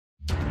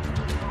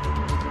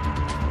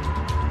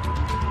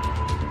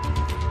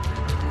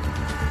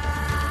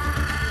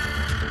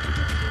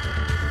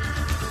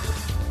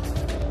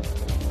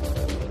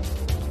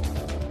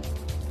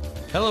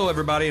Hello,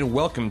 everybody, and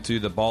welcome to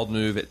the Bald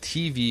Move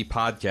TV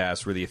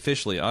podcast. We're the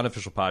officially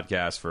unofficial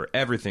podcast for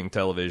everything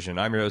television.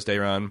 I'm your host,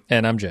 Aaron.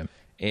 And I'm Jim.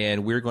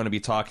 And we're going to be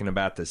talking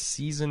about the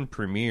season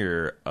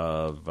premiere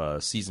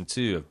of Season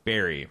 2 of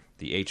Barry,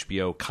 the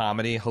HBO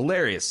comedy,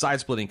 hilarious,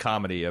 side-splitting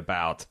comedy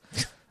about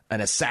an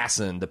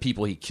assassin, the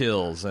people he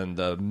kills, and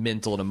the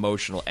mental and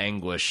emotional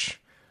anguish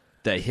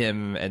that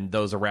him and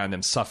those around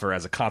him suffer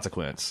as a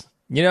consequence.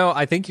 You know,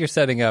 I think you're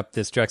setting up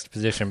this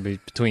juxtaposition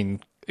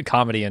between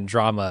comedy and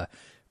drama,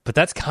 but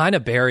that's kind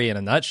of Barry in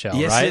a nutshell,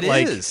 yes, right?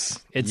 It is.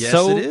 It's yes,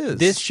 so, it is.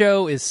 This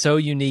show is so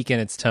unique in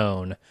its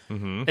tone.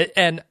 Mm-hmm.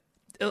 And,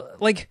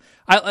 like,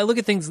 I look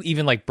at things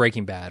even like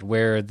Breaking Bad,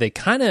 where they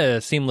kind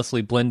of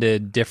seamlessly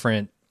blended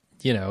different,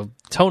 you know,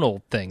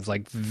 tonal things,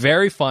 like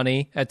very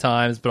funny at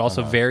times, but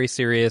also very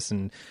serious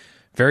and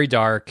very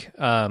dark.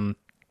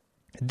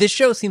 This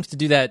show seems to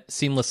do that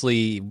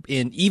seamlessly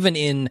even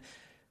in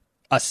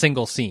a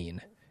single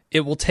scene.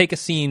 It will take a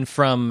scene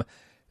from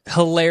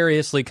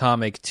hilariously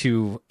comic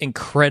to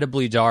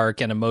incredibly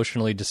dark and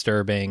emotionally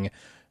disturbing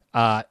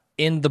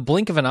in the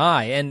blink of an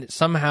eye, and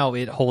somehow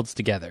it holds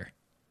together.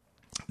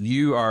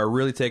 You are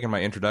really taking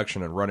my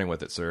introduction and running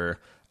with it, sir.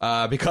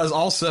 Because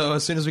also,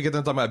 as soon as we get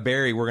done talking about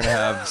Barry, we're going to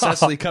have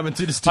Cecily come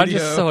into the studio. I'm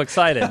just so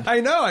excited. I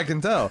know, I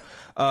can tell.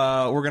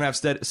 We're going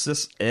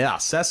to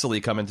have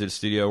Cecily come into the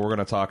studio. We're going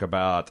to talk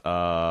about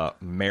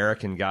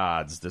American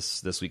Gods,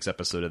 this week's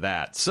episode of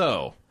that.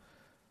 So,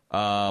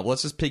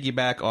 let's just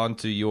piggyback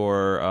onto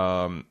your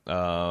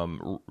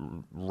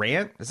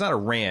rant. It's not a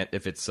rant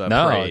if it's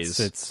praise.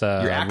 It's your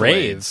accolades.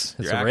 raves.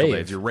 It's your a accolades,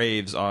 rave. your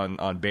raves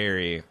on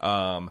Barry.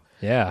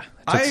 Yeah.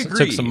 I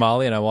agree. Took some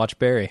Molly and I watched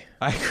Barry.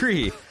 I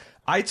agree.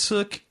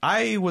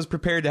 I was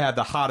prepared to have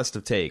the hottest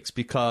of takes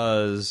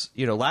because,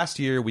 you know, last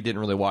year we didn't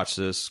really watch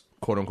this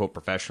quote unquote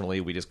professionally.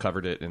 We just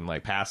covered it in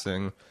like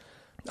passing.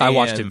 I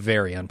watched it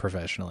very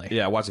unprofessionally.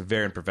 Yeah, I watched it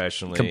very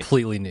unprofessionally.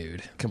 Completely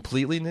nude.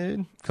 Completely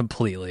nude?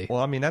 Completely. Well,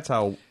 I mean, that's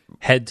how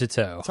head to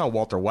toe. That's how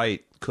Walter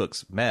White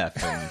cooks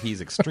meth, and he's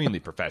extremely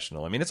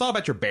professional. I mean, it's all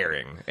about your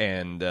bearing,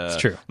 and it's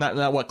true.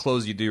 Not what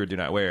clothes you do or do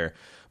not wear.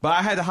 But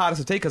I had the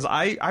hottest to take because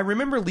I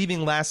remember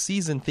leaving last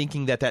season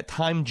thinking that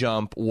time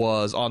jump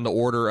was on the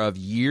order of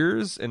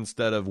years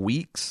instead of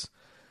weeks.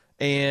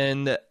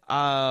 And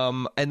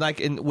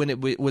when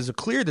it was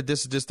clear that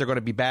this is just they're going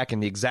to be back in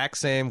the exact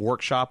same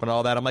workshop and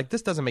all that, I'm like,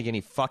 this doesn't make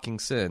any fucking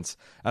sense.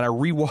 And I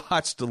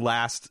rewatched the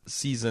last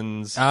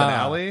season's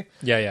finale.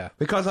 Yeah.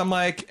 Because I'm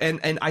like,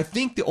 and I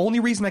think the only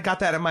reason I got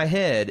that in my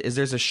head is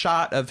there's a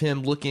shot of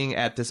him looking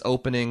at this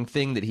opening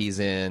thing that he's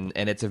in,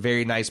 and it's a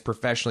very nice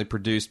professionally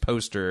produced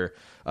poster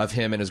of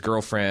him and his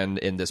girlfriend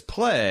in this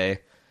play.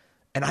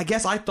 And I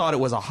guess I thought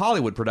it was a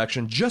Hollywood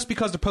production just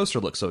because the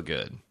poster looked so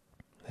good.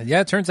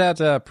 Yeah, it turns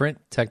out print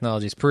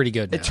technology is pretty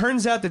good now. It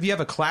turns out that if you have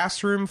a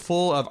classroom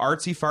full of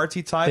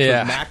artsy-fartsy types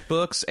with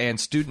MacBooks and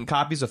student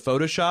copies of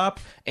Photoshop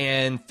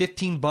and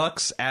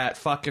 $15 at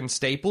fucking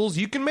Staples,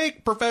 you can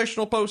make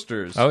professional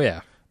posters. Oh,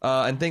 yeah.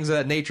 And things of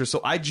that nature.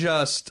 So I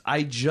just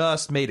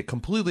made a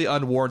completely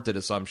unwarranted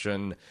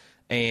assumption,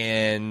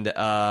 and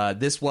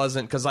this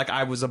wasn't... Because like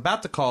I was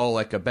about to call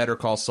like a Better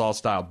Call Saul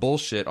style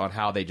bullshit on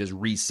how they just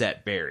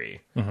reset Barry.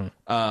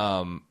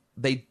 Mm-hmm.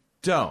 They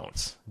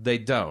don't. They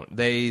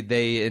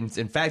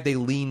in fact they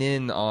lean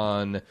in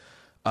on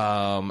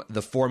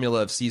the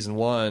formula of season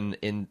 1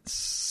 in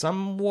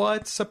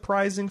somewhat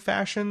surprising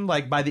fashion.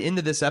 Like by the end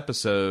of this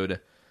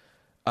episode,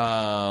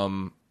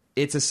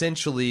 it's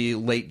essentially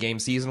late game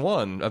season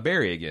 1 of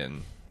Barry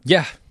again.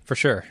 Yeah, for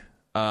sure.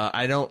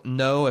 I don't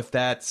know if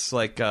that's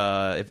like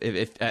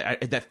if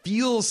that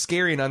feels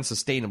scary and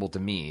unsustainable to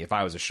me if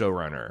I was a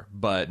showrunner,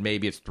 but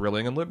maybe it's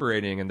thrilling and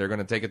liberating, and they're going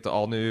to take it to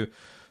all new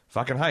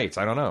fucking heights.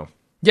 I don't know.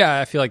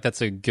 Yeah, I feel like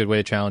that's a good way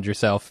to challenge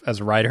yourself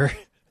as a writer,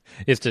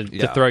 is to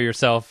throw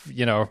yourself,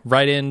 you know,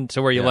 right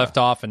into where you left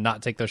off and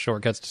not take those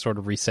shortcuts to sort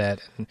of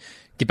reset and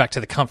get back to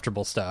the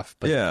comfortable stuff.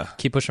 But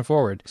keep pushing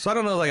forward. So I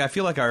don't know, like I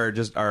feel like our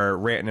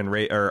ranting and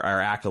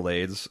our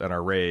accolades and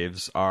our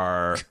raves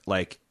are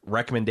like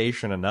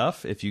recommendation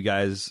enough. If you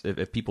guys,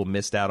 if people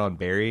missed out on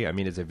Barry, I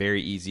mean, it's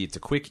a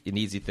quick and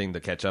easy thing to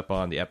catch up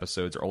on. The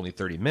episodes are only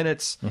 30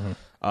 minutes.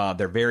 Mm-hmm.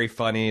 They're very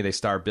funny. They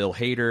star Bill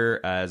Hader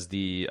as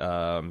the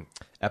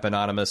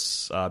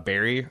eponymous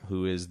Barry,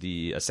 who is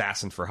the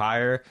assassin for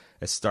hire.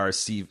 It stars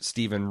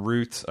Stephen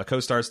Root,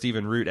 co-star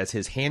Stephen Root as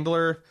his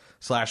handler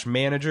 /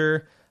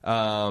 manager.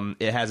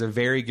 It has a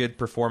very good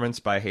performance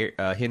by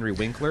Henry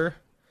Winkler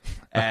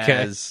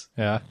as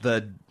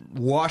the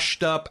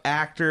washed-up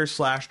actor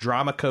 /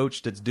 drama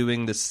coach that's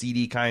doing the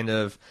seedy kind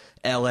of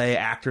L.A.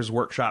 Actors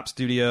Workshop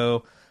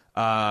studio,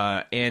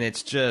 and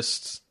it's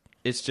just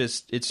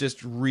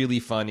really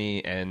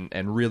funny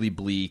and really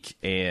bleak,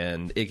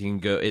 and it can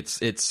go.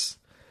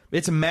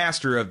 It's a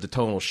master of the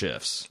tonal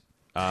shifts.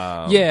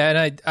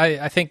 And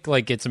I think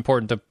like it's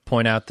important to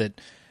point out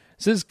that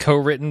this is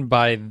co-written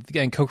by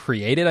and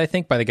co-created, I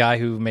think, by the guy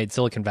who made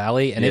Silicon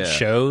Valley, and it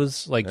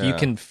shows. Like you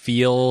can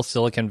feel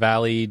Silicon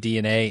Valley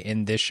DNA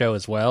in this show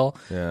as well.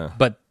 Yeah.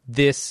 But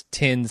this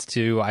tends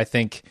to, I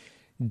think,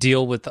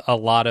 deal with a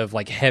lot of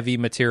like heavy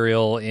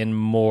material in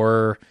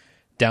more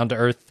down to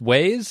earth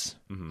ways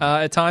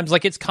at times.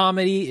 Like its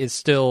comedy is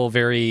still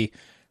very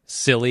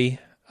silly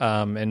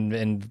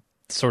and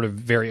sort of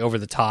very over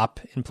the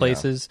top in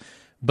places. Yeah.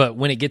 But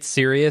when it gets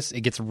serious, it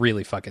gets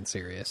really fucking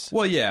serious.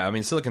 Well, yeah. I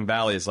mean, Silicon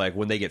Valley is like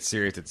when they get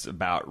serious, it's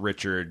about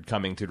Richard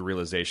coming to the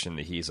realization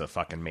that he's a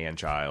fucking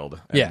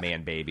man-child, a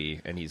man baby,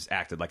 and he's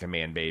acted like a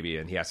man baby,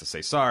 and he has to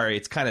say sorry.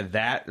 It's kind of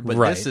that. But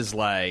this is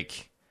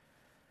like,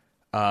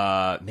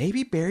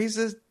 maybe Barry's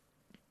a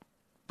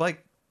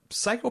like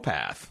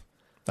psychopath.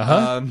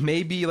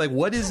 Maybe like,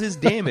 what is his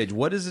damage?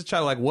 What is his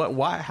child like? What?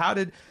 Why? How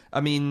did? I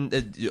mean,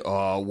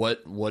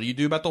 what do you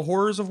do about the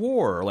horrors of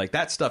war? Like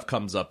that stuff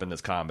comes up in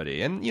this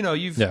comedy, and you know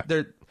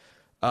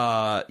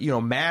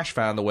MASH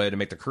found a way to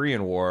make the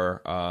Korean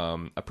War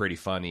a pretty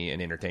funny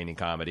and entertaining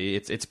comedy.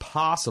 It's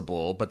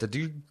possible, but the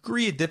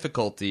degree of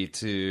difficulty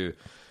to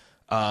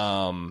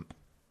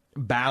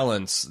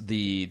balance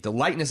the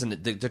lightness and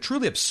the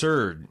truly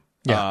absurd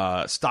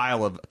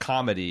style of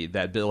comedy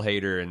that Bill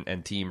Hader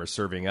and team are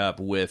serving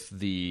up with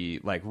the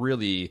like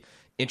really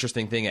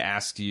interesting thing it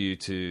asks you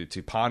to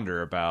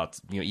ponder about,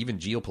 you know, even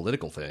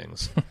geopolitical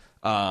things.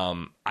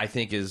 I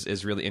think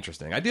is really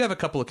interesting. I do have a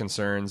couple of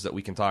concerns that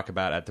we can talk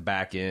about at the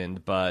back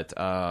end, but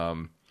I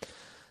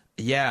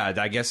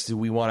guess do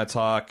we want to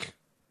talk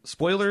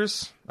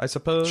spoilers? I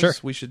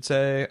suppose we should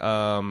say,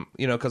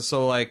 you know, because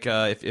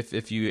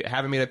if you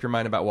haven't made up your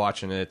mind about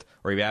watching it,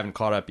 or if you haven't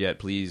caught up yet,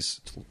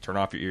 please turn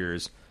off your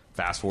ears,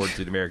 fast forward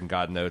to the American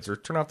God Notes, or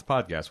turn off the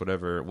podcast,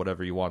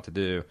 whatever you want to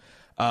do.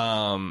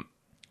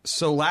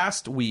 So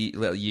last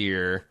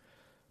year,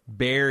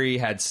 Barry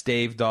had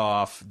staved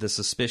off the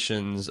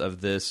suspicions of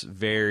this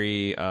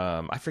very,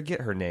 I forget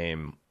her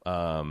name,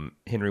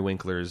 Henry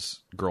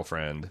Winkler's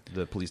girlfriend,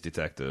 the police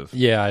detective.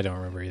 Yeah, I don't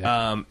remember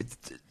either.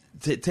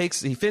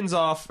 He fins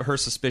off her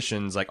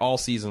suspicions like all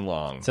season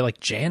long. Is it like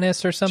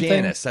Janice or something?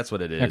 Janice, that's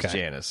what it is. Okay.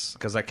 Janice.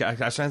 Because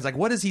I was like,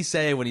 what does he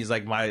say when he's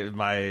like,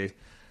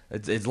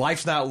 his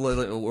life's not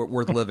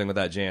worth living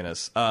without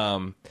Janice.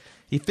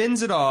 He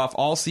fins it off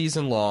all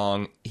season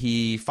long.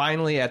 He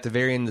finally, at the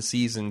very end of the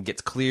season,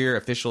 gets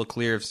official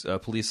clear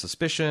of police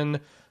suspicion.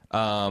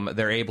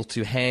 They're able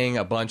to hang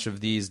a bunch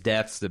of these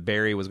deaths that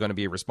Barry was going to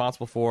be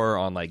responsible for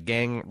on like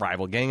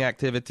rival gang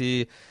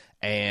activity,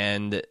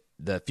 and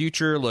the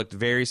future looked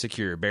very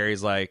secure.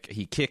 Barry's like,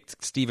 he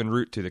kicked Stephen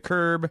Root to the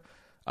curb,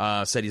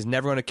 said he's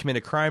never going to commit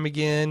a crime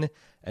again,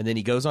 and then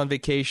he goes on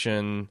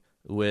vacation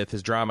with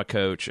his drama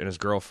coach and his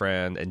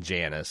girlfriend and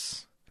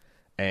Janice.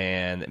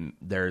 And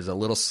there's a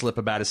little slip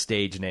about his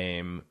stage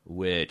name,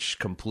 which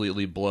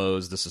completely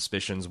blows the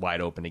suspicions wide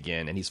open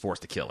again, and he's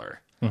forced to kill her.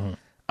 Mm-hmm.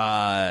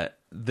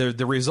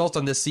 The result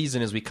on this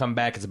season is we come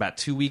back. It's about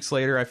 2 weeks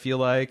later, I feel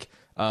like.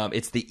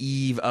 It's the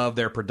eve of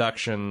their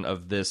production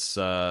of this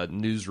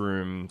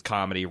newsroom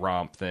comedy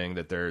romp thing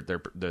that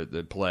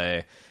they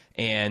play,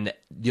 and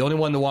the only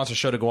one that wants the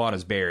show to go on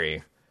is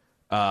Barry.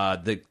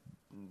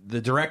 The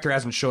director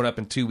hasn't shown up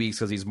in 2 weeks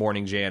because he's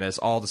mourning Janice.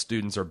 All the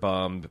students are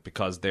bummed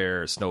because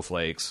they're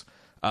snowflakes.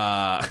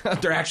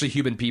 They're actually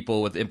human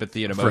people with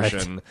empathy and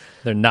emotion. Right.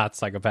 They're not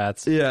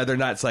psychopaths. Yeah, they're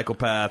not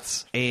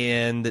psychopaths,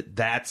 and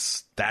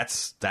that's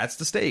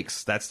the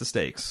stakes. That's the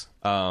stakes.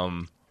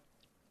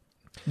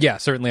 Yeah,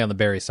 certainly on the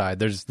Barry side,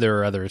 there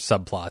are other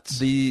subplots.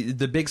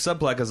 The big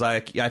subplot, because I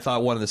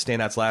thought one of the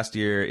standouts last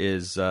year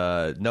is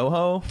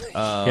NoHo.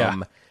 Yeah.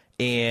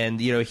 And,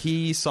 you know,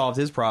 he solved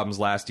his problems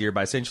last year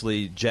by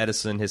essentially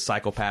jettison his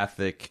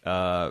psychopathic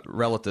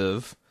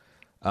relative,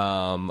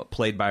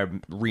 played by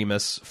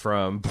Remus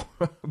from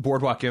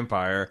Boardwalk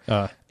Empire,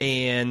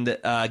 and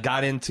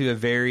got into a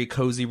very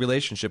cozy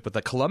relationship with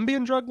a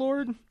Colombian drug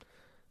lord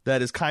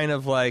that is kind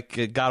of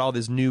like got all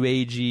this new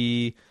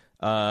agey,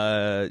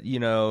 you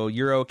know,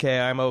 you're okay,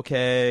 I'm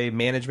okay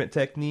management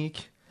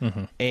technique.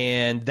 Mm-hmm.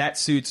 And that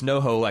suits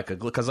NoHo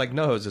because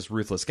NoHo's this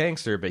ruthless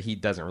gangster, but he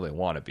doesn't really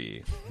want to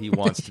be. He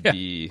wants to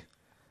be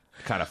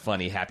kind of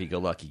funny,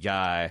 happy-go-lucky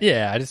guy.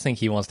 Yeah, I just think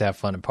he wants to have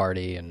fun and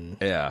party and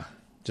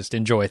just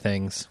enjoy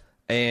things.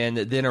 And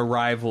then a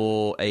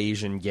rival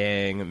Asian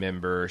gang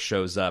member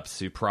shows up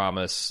to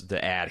promise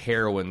to add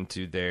heroin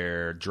to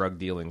their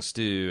drug-dealing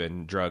stew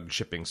and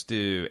drug-shipping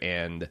stew,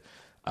 and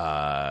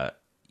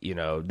you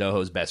know,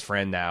 NoHo's best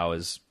friend now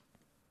is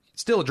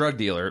still a drug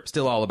dealer,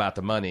 still all about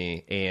the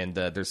money, and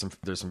there's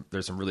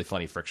some really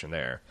funny friction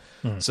there.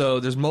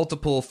 So there's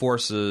multiple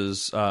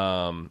forces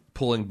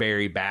pulling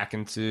Barry back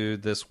into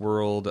this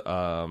world.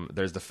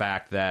 There's the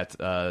fact that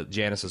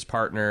Janice's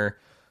partner,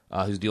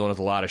 who's dealing with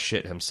a lot of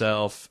shit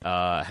himself,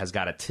 has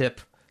got a tip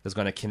that's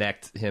going to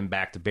connect him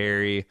back to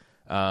Barry.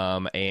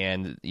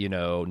 And you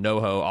know,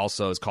 NoHo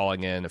also is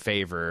calling in a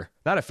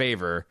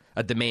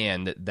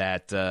demand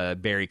that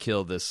Barry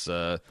kill this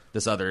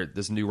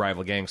new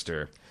rival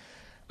gangster.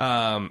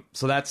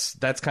 So that's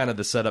kind of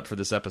the setup for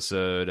this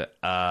episode.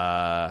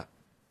 I'm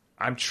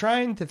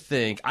trying to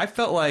think. I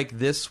felt like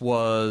this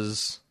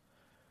was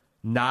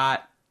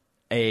not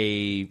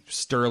a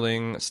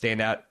sterling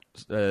standout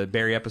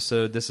Barry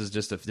episode.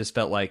 This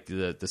felt like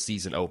the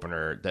season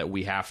opener that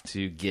we have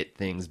to get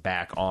things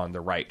back on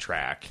the right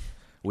track.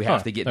 We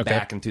have to get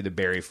back into the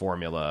Barry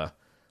formula.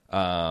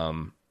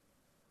 And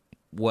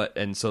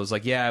so it's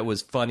like, yeah, it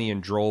was funny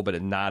and droll,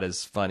 but not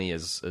as funny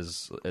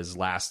as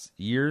last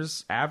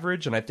year's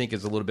average, and I think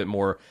is a little bit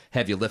more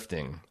heavy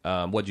lifting.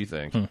 What do you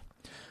think?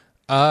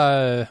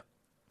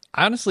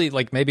 Honestly,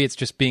 like maybe it's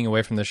just being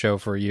away from the show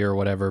for a year or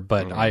whatever,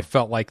 but I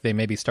felt like they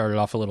maybe started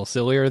off a little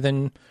sillier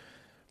than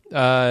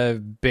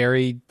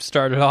Barry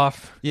started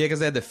off. Yeah, because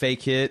they had the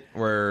fake hit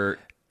where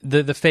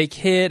the fake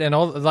hit and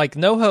all. Like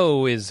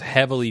NoHo is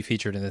heavily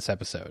featured in this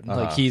episode.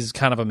 Like he's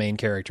kind of a main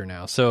character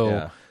now.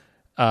 So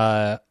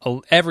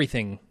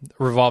everything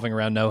revolving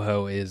around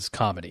NoHo is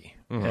comedy,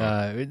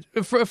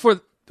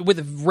 for with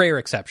a rare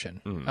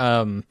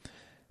exception.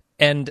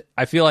 And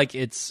I feel like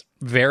it's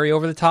very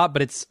over the top,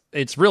 but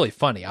it's really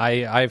funny.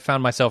 I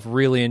found myself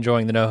really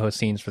enjoying the NoHo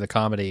scenes for the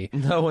comedy.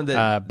 No one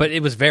but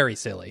it was very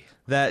silly.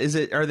 That is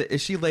it.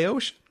 Is she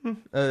Laotian?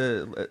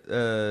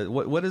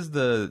 What is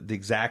the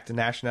exact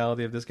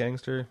nationality of this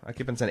gangster? I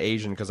keep on saying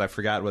Asian because I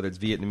forgot whether it's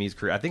Vietnamese,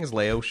 Korean. I think it's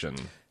Laotian.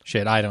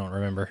 Shit, I don't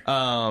remember.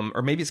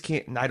 Or maybe it's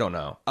I don't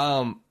know.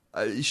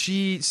 When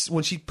she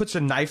puts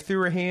a knife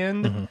through her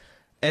hand.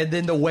 And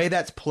then the way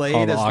that's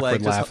played is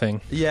like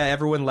laughing. Yeah,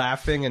 everyone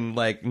laughing and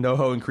like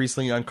NoHo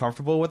increasingly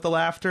uncomfortable with the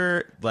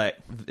laughter. Like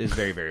is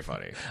very, very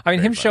funny. I mean,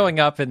 very him funny. showing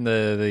up in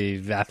the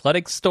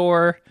athletic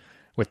store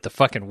with the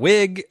fucking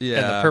wig and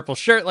the purple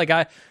shirt. Like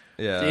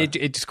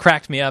it just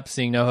cracked me up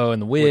seeing NoHo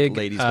in the wig, with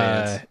ladies'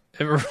 pants.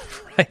 Right,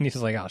 and he's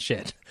like, oh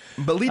shit.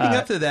 But leading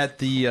up to that,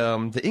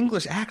 the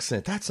English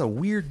accent—that's a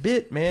weird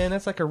bit, man.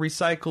 That's like a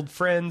recycled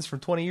Friends from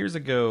 20 years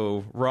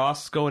ago.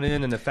 Ross going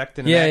in and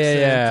affecting an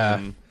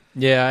accent.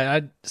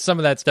 Yeah, some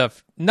of that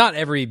stuff. Not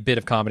every bit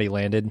of comedy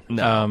landed.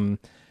 No.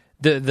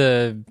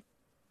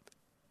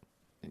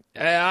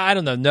 I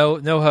don't know.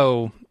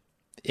 NoHo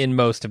in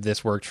most of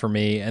this worked for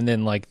me, and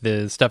then like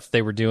the stuff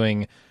they were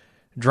doing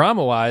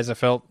drama wise, I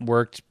felt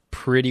worked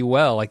pretty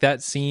well. Like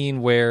that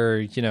scene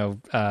where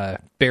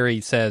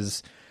Barry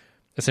says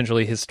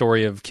essentially his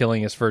story of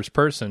killing his first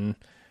persons,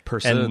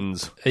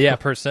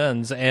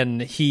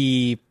 and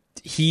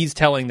he's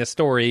telling the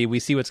story.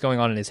 We see what's going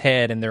on in his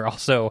head, and they're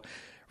also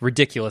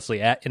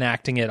ridiculously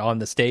enacting it on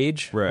the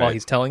stage while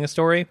he's telling a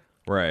story.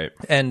 Right.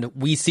 And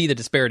we see the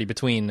disparity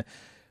between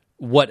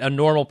what a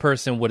normal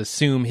person would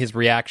assume his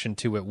reaction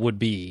to it would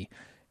be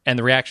and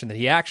the reaction that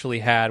he actually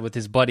had with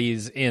his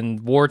buddies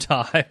in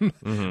wartime,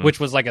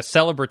 which was like a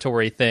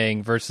celebratory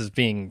thing versus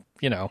being,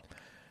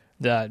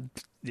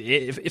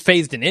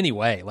 phased in any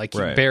way. Like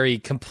Barry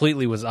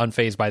completely was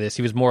unfazed by this.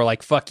 He was more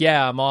like, fuck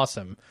yeah, I'm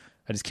awesome.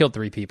 I just killed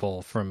 3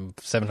 people from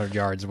 700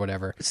 yards or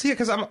whatever. See,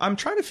 because I'm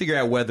trying to figure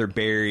out whether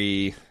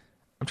Barry...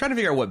 I'm trying to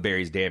figure out what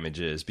Barry's damage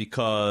is,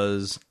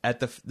 because at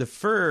the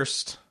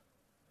first...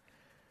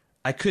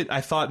 I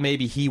thought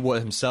maybe he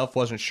himself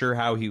wasn't sure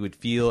how he would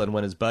feel, and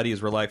when his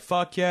buddies were like,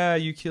 fuck yeah,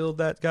 you killed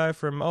that guy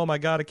from... Oh my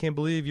god, I can't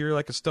believe you're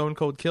like a stone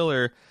cold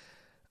killer.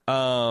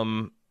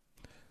 Yeah,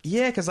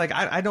 because like,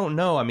 I don't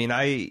know. I mean,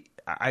 I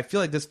feel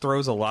like this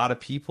throws a lot of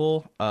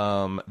people,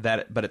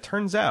 but it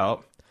turns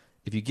out...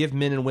 If you give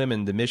men and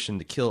women the mission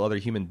to kill other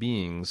human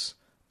beings,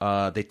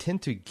 they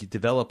tend to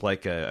develop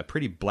like a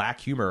pretty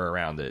black humor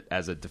around it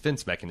as a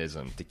defense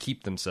mechanism to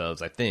keep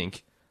themselves, I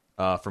think,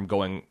 from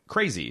going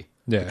crazy.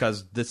 Yeah.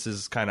 Because this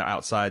is kind of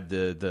outside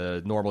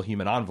the normal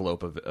human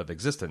envelope of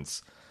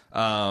existence.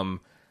 And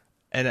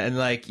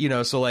like,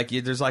 so like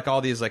there's like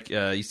all these like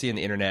you see on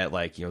the internet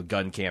like,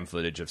 gun cam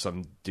footage of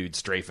some dude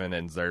strafing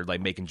and they're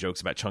like making jokes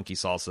about chunky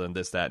salsa and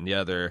this, that, and the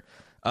other.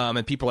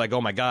 And people are like,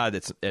 oh my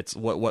god, it's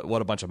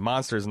what a bunch of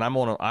monsters. And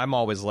I'm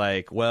always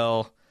like,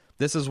 well,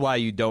 this is why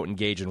you don't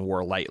engage in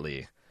war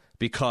lightly,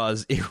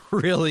 because it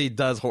really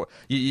does.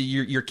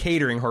 You're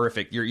catering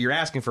horrific. You're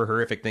asking for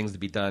horrific things to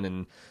be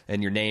done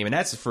in your name, and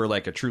that's for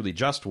like a truly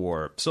just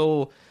war.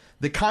 So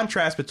the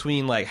contrast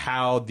between like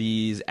how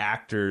these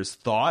actors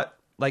thought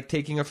like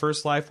taking a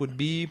first life would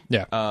be,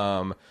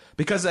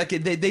 because like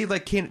they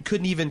like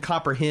couldn't even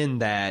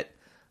comprehend that.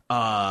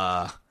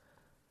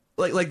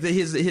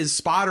 His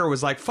spotter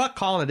was like, fuck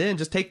calling it in,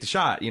 just take the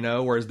shot,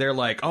 whereas they're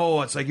like,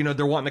 oh, it's like,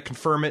 they're wanting to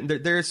confirm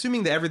it. They're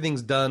assuming that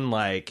everything's done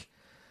like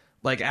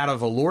out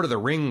of a Lord of the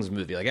Rings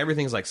movie. Like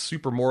everything's like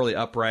super morally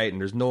upright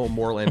and there's no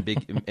moral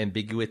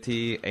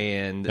ambiguity.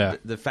 And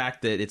the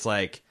fact that it's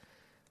like,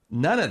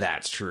 none of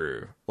that's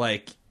true.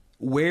 Like,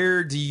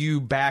 where do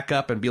you back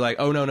up and be like,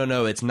 oh,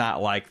 no, it's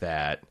not like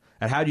that?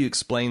 And how do you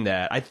explain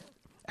that?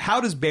 How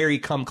does Barry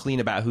come clean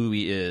about who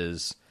he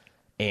is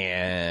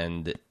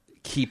and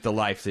keep the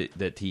life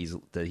that he's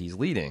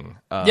leading?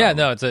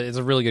 It's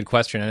a really good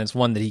question, and it's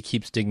one that he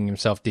keeps digging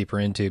himself deeper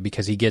into,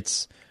 because he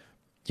gets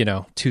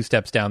 2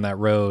 steps down that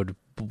road,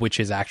 which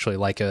is actually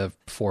like a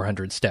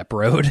 400-step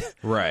road,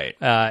 right?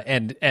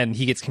 And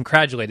he gets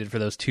congratulated for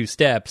those 2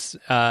 steps,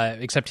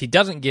 except he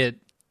doesn't get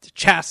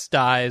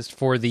chastised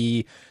for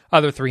the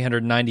other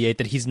 398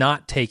 that he's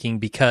not taking,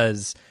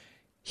 because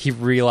he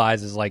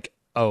realizes like,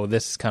 oh,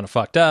 this is kind of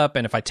fucked up,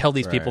 and if I tell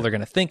these people, they're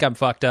going to think I'm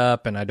fucked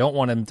up, and I don't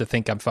want them to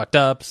think I'm fucked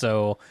up,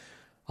 so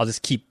I'll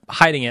just keep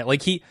hiding it.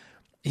 Like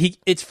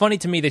it's funny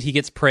to me that he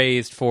gets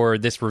praised for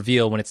this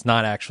reveal when it's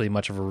not actually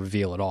much of a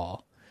reveal at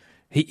all.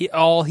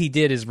 all he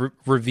did is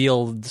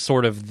reveal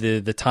sort of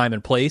the time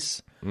and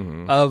place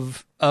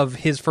of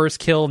his first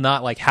kill,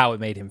 not like how it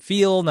made him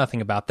feel,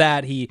 nothing about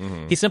that. He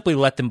simply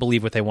let them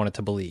believe what they wanted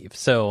to believe.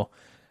 So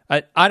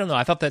I don't know.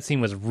 I thought that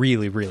scene was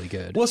really, really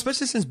good. Well,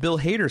 especially since Bill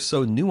Hader's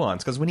so nuanced,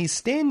 because when he's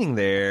standing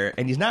there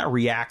and he's not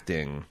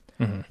reacting,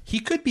 he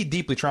could be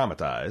deeply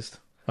traumatized.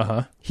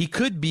 He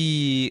could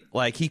be a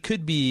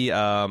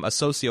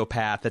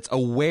sociopath that's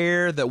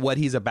aware that what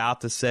he's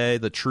about to say,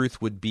 the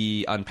truth, would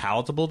be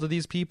unpalatable to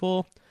these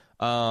people,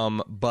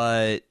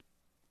 but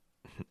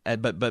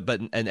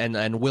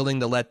willing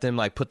to let them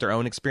like put their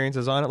own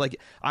experiences on it. Like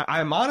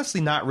I'm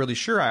honestly not really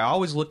sure. I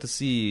always look to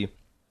see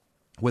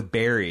with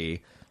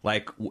Barry,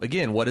 like,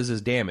 again, what is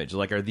his damage?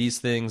 Like, are these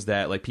things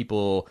that, like,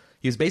 people...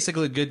 He was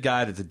basically a good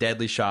guy that's a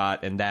deadly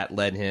shot, and that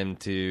led him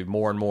to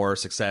more and more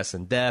success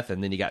and death,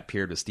 and then he got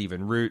paired with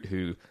Stephen Root,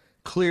 who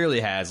clearly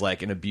has,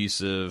 like, an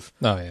abusive,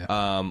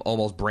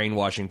 almost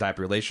brainwashing type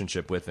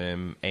relationship with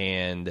him,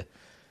 and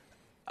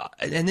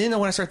then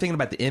when I start thinking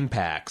about the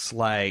impacts,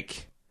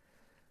 like,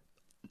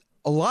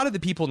 a lot of the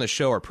people in the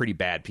show are pretty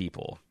bad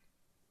people.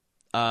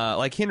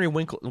 Like Henry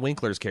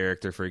Winkler's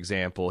character, for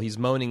example, he's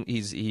moaning...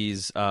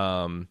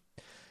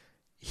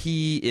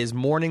 He is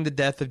mourning the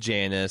death of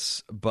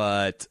Janice,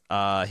 but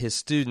his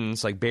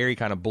students, like Barry,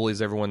 kind of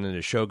bullies everyone in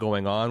the show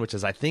going on, which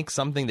is, I think,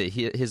 something that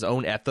his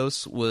own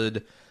ethos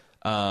would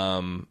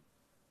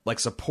like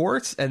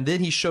support. And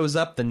then he shows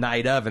up the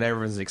night of, and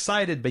everyone's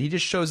excited, but he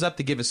just shows up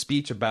to give a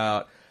speech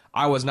about,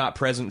 I was not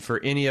present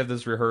for any of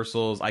those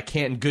rehearsals. I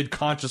can't in good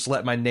conscience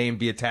let my name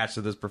be attached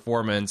to this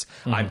performance.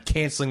 I'm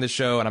canceling the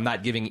show, and I'm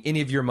not giving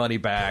any of your money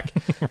back.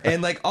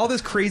 And, like, all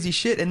this crazy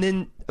shit. And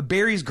then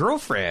Barry's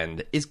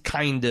girlfriend is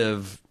kind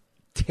of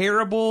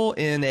terrible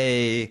in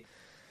a...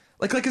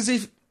 Like as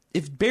if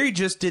Barry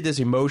just did this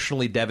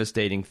emotionally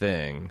devastating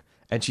thing,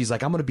 and she's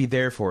like, I'm going to be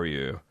there for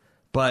you.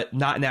 But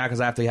not now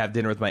because I have to have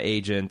dinner with my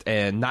agent,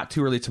 and not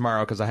too early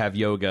tomorrow because I have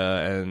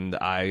yoga, and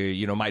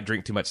I, might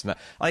drink too much.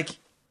 Like...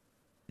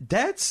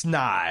 That's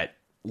not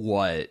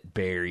what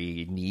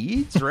Barry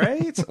needs,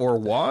 right? Or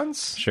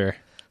wants. Sure.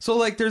 So,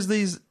 like, there's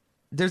these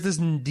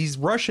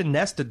Russian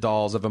nested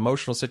dolls of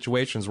emotional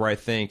situations where I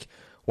think,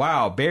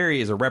 wow, Barry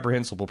is a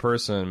reprehensible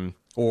person,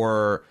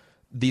 or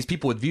these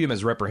people would view him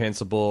as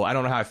reprehensible. I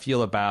don't know how I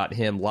feel about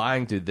him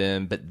lying to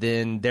them, but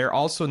then they're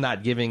also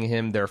not giving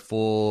him their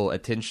full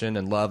attention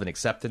and love and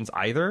acceptance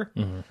either.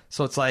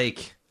 So it's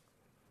like...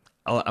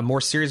 a more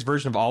serious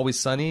version of Always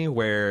Sunny,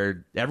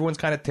 where everyone's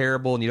kind of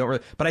terrible and you don't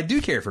really... But I do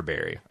care for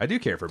Barry.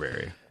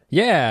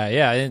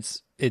 Yeah.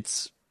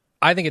 It's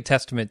I think a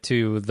testament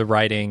to the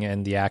writing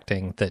and the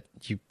acting that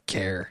you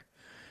care.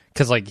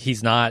 Because, like,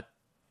 he's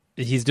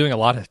doing a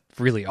lot of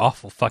really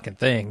awful fucking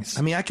things.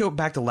 I mean, I go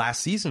back to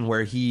last season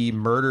where he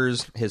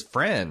murders his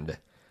friend,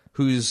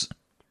 who's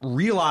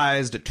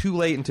realized too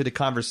late into the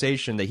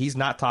conversation that he's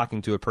not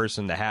talking to a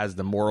person that has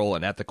the moral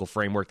and ethical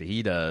framework that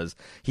he does.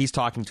 He's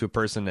talking to a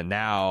person that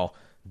now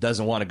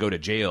doesn't want to go to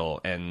jail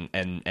and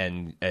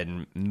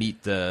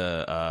meet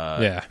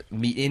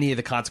meet any of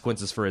the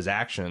consequences for his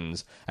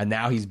actions, and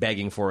now he's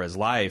begging for his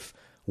life.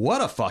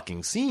 What a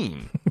fucking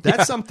scene.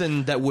 That's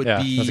something that would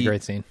be... that's a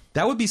great scene.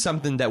 That would be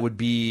something that would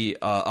be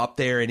up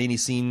there in any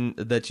scene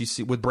that you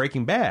see with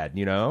Breaking Bad,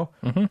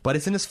 But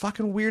it's in this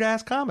fucking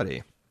weird-ass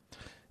comedy.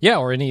 Yeah,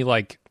 or any,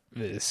 like,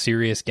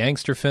 serious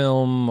gangster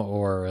film,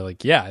 or, like,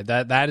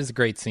 that is a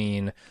great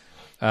scene.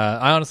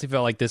 I honestly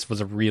felt like this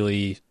was a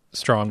really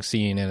strong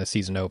scene in a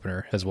season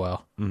opener as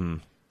well.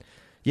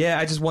 Yeah,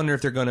 I just wonder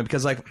if they're going to...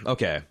 Because, like,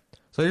 okay,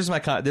 so here's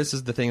this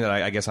is the thing that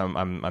I guess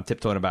I'm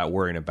tiptoeing about,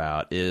 worrying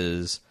about,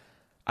 is...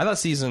 I thought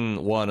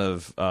season one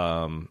of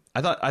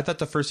I thought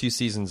the first few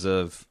seasons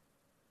of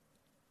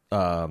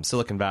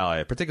Silicon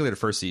Valley, particularly the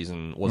first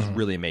season, was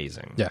really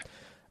amazing. Yeah.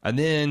 And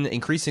then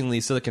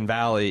increasingly Silicon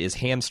Valley is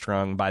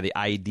hamstrung by the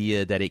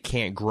idea that it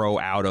can't grow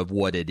out of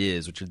what it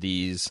is, which are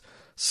these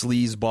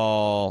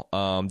sleazeball,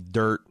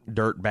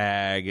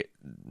 dirtbag,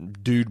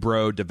 dude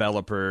bro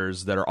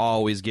developers that are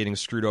always getting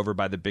screwed over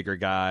by the bigger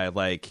guy.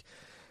 Like,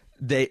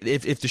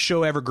 if the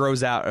show ever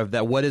grows out of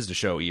that, what is the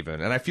show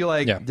even? And I feel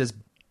like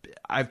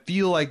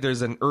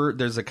there's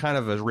a kind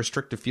of a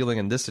restrictive feeling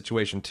in this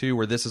situation too,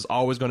 where this is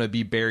always going to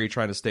be Barry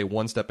trying to stay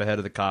one step ahead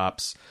of the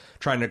cops,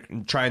 trying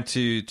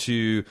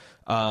to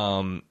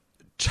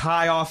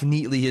tie off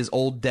neatly his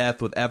old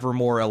death with ever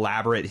more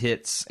elaborate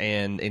hits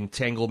and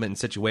entanglement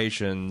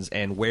situations,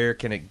 and where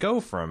can it go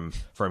from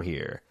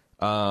here?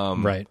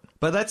 Right.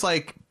 But that's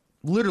like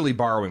literally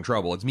borrowing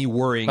trouble. It's me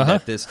worrying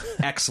that this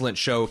excellent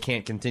show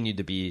can't continue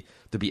to be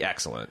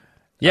excellent.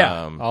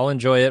 Yeah, I'll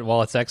enjoy it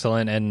while it's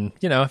excellent, and,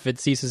 if it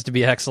ceases to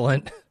be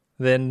excellent,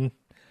 then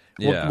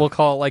we'll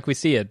call it like we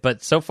see it.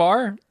 But so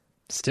far,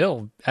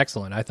 still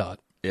excellent, I thought.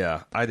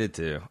 Yeah, I did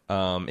too.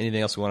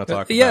 Anything else we want to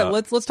talk about? Yeah,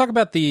 let's talk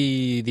about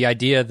the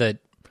idea that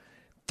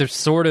they're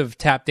sort of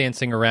tap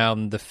dancing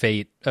around the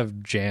fate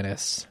of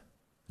Janice.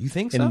 You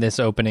think so? In this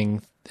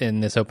opening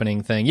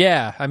thing?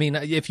 Yeah, I mean,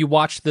 if you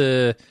watch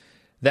the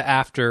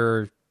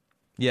after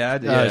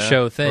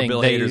show thing.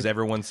 Bill Hader's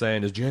everyone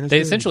saying is Janice. They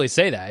essentially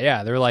say that.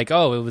 Yeah, they're like,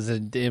 oh, it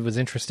was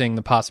interesting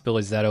the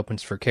possibilities that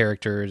opens for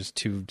characters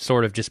to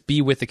sort of just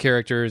be with the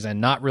characters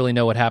and not really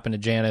know what happened to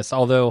Janice.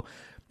 Although,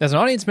 as an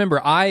audience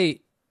member, I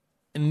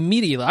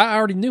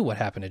already knew what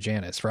happened to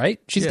Janice. Right?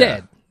 She's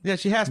dead. Yeah,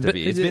 she has to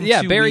be. It's been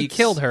 2 Barry weeks.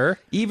 killed her.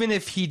 Even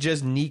if he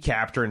just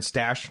kneecapped her and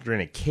stashed her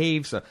in a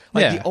cave. So,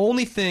 the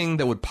only thing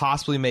that would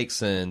possibly make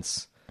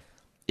sense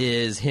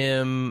is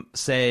him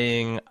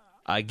saying,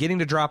 getting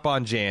to drop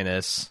on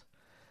Janice,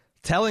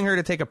 telling her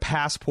to take a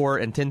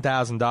passport and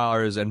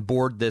 $10,000 and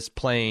board this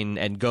plane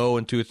and go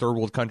into a third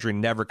world country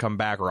and never come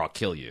back or I'll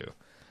kill you.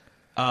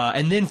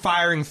 And then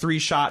firing 3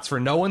 shots for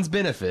no one's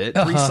benefit,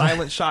 3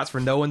 silent shots for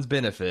no one's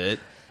benefit,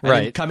 and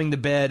then coming to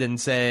bed and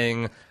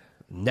saying,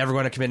 never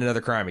going to commit another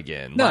crime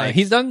again. No,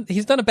 he's done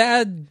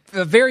a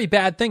very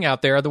bad thing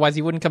out there. Otherwise,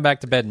 he wouldn't come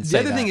back to bed and say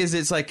that. The other thing is,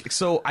 it's like,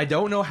 so I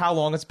don't know how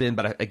long it's been,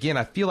 but again,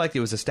 I feel like it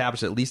was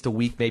established at least a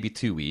week, maybe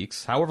 2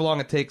 weeks, however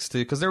long it takes to,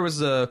 because there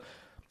was a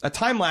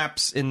time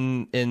lapse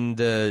in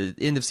the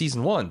end of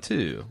season 1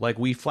 too. Like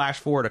we flash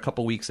forward a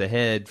couple weeks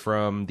ahead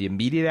from the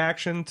immediate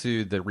action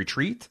to the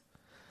retreat,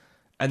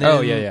 and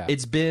then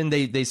it's been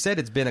they said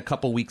it's been a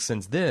couple weeks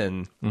since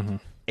then,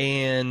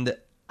 and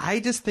I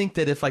just think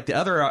that if, like, the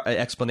other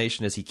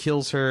explanation is he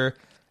kills her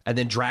and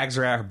then drags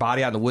her out, her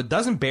body out in the wood,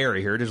 doesn't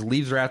bury her, just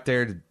leaves her out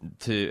there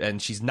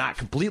and she's not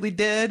completely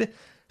dead,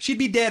 she'd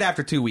be dead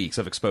after 2 weeks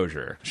of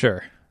exposure.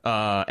 Sure.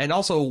 And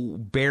also,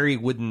 Barry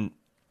wouldn't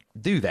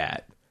do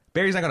that.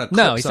 Barry's not going to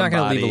No, he's not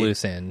going to leave a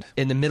loose end.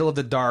 In the middle of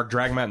the dark,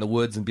 drag him out in the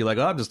woods and be like,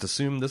 oh, I'm just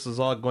assuming this is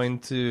all going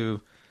to...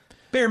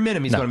 Bare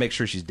minimum, he's going to make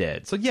sure she's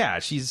dead. So, yeah,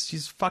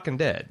 she's fucking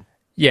dead.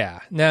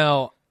 Yeah.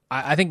 Now...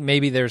 I think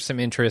maybe there's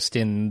some interest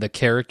in the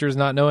characters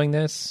not knowing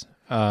this,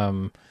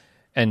 and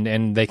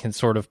they can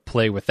sort of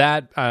play with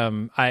that.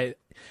 I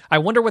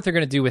wonder what they're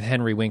going to do with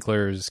Henry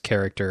Winkler's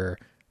character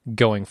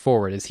going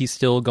forward. Is he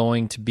still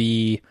going to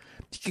be...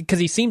 Because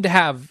he seemed to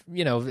have,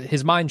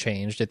 his mind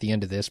changed at the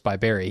end of this by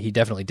Barry. He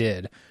definitely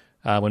did.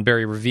 When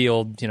Barry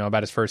revealed,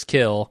 about his first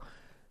kill,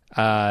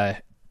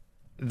 that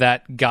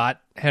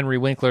got Henry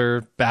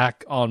Winkler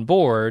back on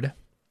board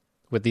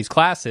with these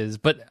classes.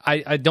 But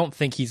I don't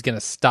think he's going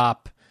to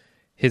stop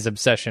his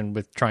obsession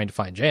with trying to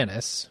find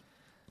Janice.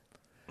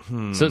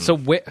 So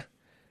where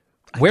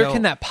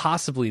can that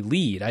possibly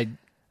lead?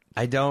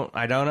 I don't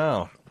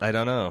know.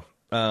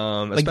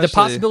 Like the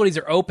possibilities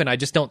are open. I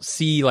just don't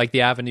see like the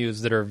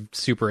avenues that are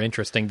super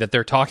interesting that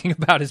they're talking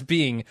about as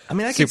being. I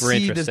mean, I can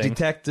see this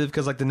detective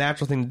because like the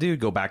natural thing to do,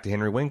 go back to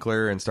Henry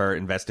Winkler and start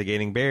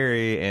investigating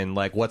Barry, and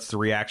like what's the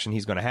reaction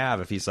he's going to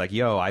have if he's like,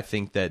 "Yo, I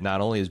think that not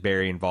only is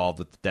Barry involved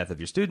with the death of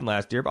your student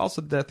last year, but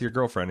also the death of your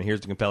girlfriend, and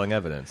here's the compelling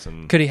evidence."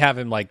 And could he have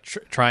him like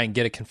try and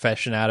get a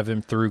confession out of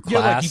him through class?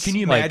 Yeah, like, can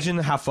you imagine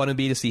how fun it'd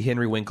be to see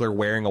Henry Winkler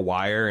wearing a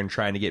wire and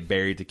trying to get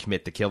Barry to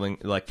commit the killing,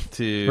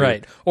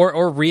 right,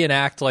 or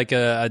reenact like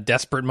a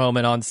desperate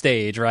moment on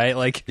stage, right?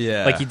 Like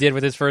he did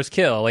with his first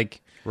kill,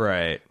 like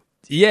right.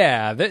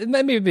 Yeah,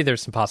 maybe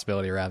there's some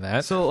possibility around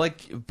that. So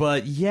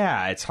but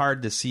yeah, it's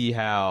hard to see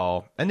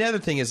how. And the other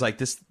thing is like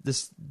this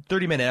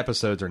 30-minute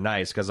episodes are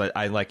nice because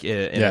I like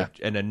in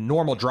a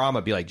normal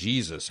drama be like,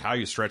 Jesus, how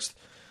you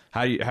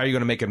how are you going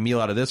to make a meal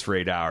out of this for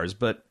 8 hours?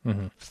 But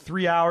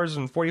 3 hours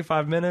and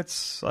 45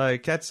 minutes,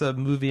 like that's a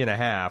movie and a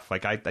half.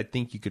 Like I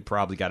think you could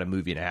probably got a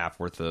movie and a half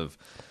worth of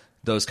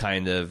those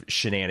kind of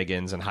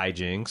shenanigans and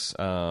hijinks.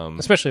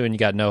 Especially when you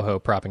got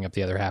NoHo propping up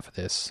the other half of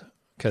this.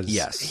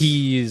 Because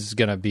he's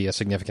going to be a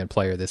significant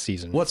player this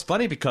season. Well, it's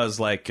funny because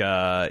like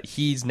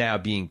he's now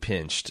being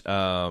pinched.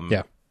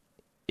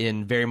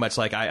 In very much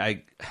like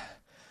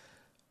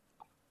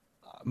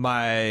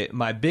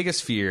my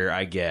biggest fear,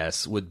 I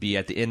guess, would be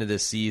at the end of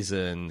this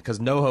season, because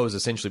NoHo is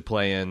essentially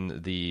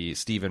playing the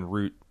Stephen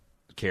Root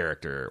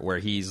character, where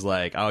he's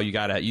like, oh,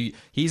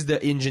 he's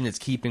the engine that's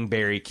keeping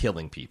Barry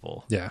killing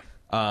people. Yeah.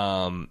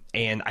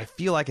 And I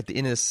feel like at the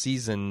end of the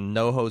season,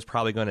 NoHo's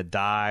probably going to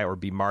die or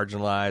be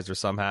marginalized or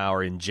somehow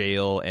or in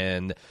jail,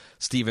 and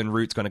Stephen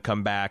Root's going to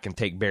come back and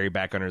take Barry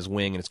back under his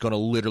wing, and it's going to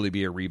literally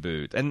be a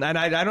reboot. And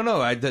I don't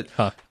know. I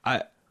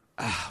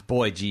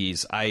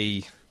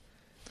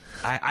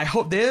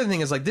hope. The other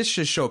thing is like this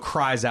show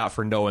cries out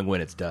for knowing when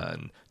it's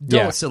done.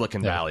 Don't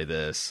Silicon Valley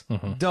this.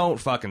 Don't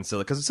fucking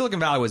because Silicon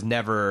Valley was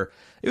never.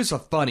 It was a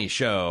funny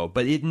show,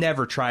 but it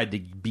never tried to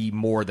be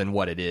more than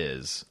what it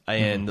is.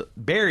 And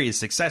Barry is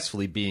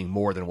successfully being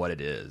more than what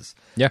it is.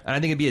 Yeah, and I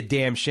think it'd be a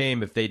damn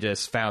shame if they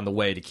just found the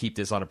way to keep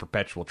this on a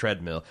perpetual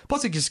treadmill.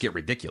 Plus, it just get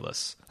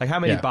ridiculous. Like how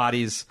many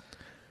bodies.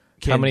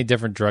 How many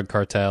different drug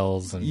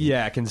cartels? And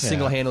can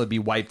single-handedly be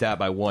wiped out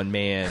by one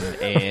man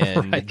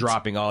and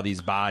dropping all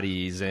these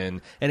bodies.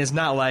 And it's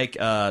not like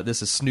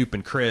this is Snoop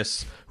and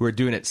Chris who are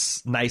doing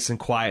it nice and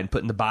quiet and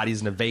putting the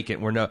bodies in a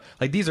vacant.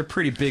 These are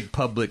pretty big,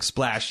 public,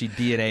 splashy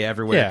DNA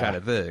everywhere kind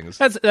of things.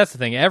 That's the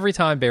thing. Every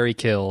time Barry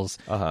kills,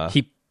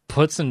 he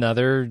puts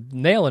another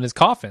nail in his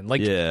coffin.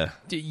 Like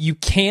you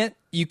can't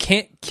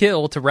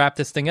kill to wrap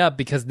this thing up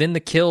because then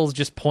the kills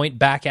just point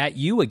back at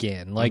you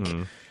again. Like.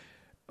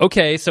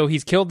 okay, so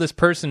he's killed this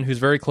person who's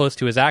very close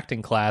to his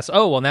acting class.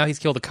 Oh, well, now he's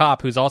killed a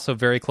cop who's also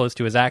very close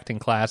to his acting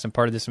class and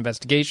part of this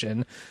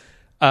investigation.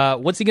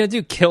 What's he going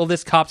to do? Kill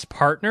this cop's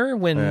partner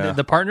when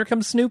the partner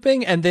comes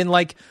snooping? And then,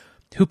 like,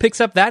 who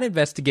picks up that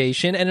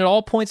investigation? And it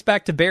all points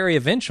back to Barry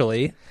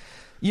eventually.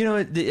 You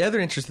know, the other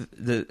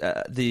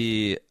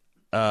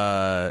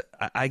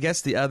I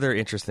guess the other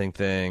interesting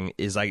thing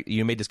is, like,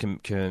 you made this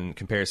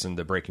comparison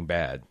to Breaking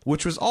Bad,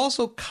 which was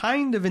also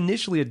kind of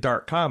initially a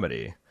dark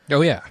comedy.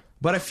 Oh, yeah.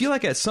 But I feel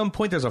like at some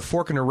point there's a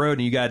fork in the road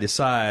and you got to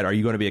decide, are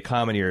you going to be a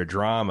comedy or a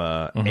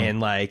drama? Mm-hmm. And,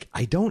 like,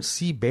 I don't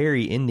see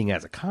Barry ending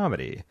as a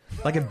comedy.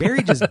 Like, if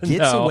Barry just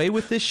gets away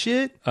with this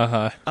shit,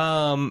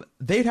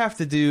 they'd have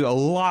to do a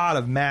lot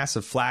of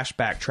massive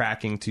flashback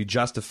tracking to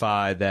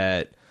justify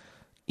that,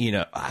 you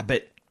know,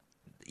 but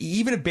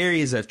even if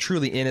Barry is a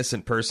truly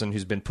innocent person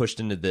who's been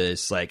pushed into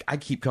this, like, I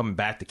keep coming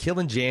back to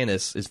killing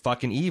Janice is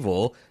fucking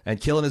evil,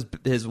 and killing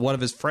his one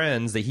of his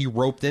friends that he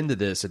roped into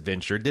this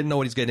adventure, didn't know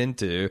what he's getting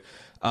into,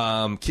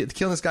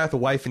 killing this guy with a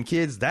wife and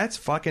kids, that's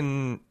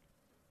fucking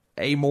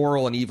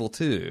amoral and evil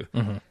too.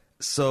 Mm-hmm.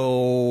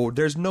 So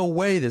there's no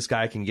way this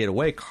guy can get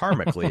away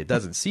karmically. It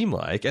doesn't seem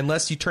like,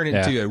 unless you turn it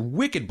into a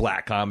wicked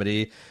black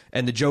comedy.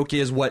 And the joke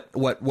is what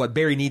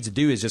Barry needs to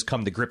do is just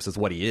come to grips with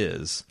what he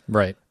is,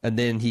 right? And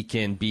then he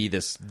can be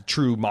this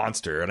true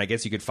monster. And I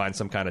guess you could find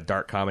some kind of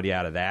dark comedy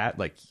out of that,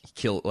 like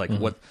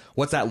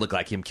what's that look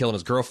like? Him killing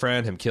his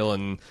girlfriend, him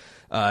killing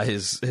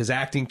his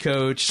acting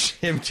coach,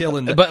 him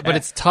killing. But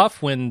it's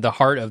tough when the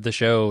heart of the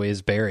show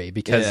is Barry,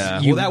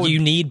 because you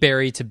need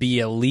Barry to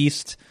be at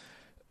least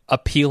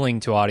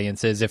appealing to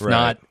audiences, if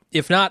not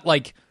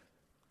like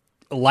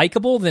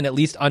likable, then at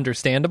least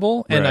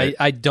understandable. And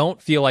I don't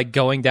feel like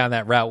going down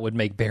that route would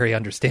make Barry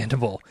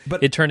understandable.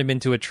 But it turned him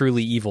into a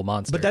truly evil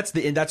monster. But that's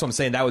what I'm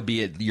saying. That would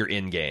be your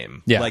end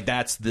game. Yeah, like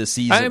that's the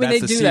season. I mean, that's they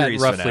the do that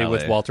roughly finale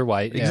with Walter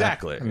White. Yeah.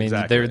 Exactly. I mean,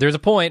 there's a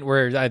point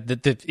where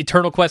the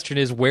eternal question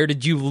is, where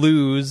did you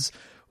lose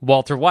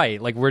Walter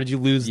White? Like, where did you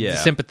lose the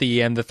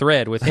sympathy and the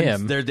thread with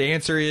him? The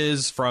answer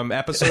is from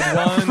episode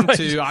 1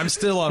 to I'm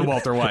still on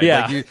Walter White.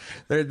 Yeah.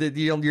 Like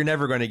you're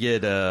never going to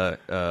get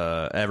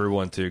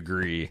everyone to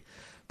agree.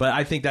 But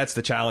I think that's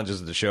the challenges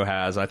that the show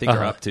has. I think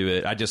they're up to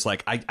it. I just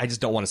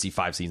don't want to see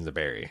 5 seasons of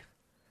Barry.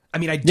 I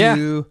mean, I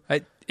do.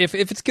 If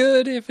it's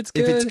good, if it's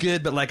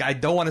good, but like I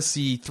don't want to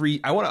see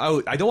 3. I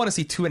don't want to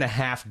see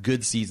 2.5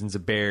 good seasons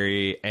of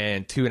Barry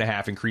and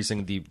 2.5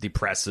 increasing the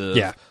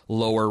depressive,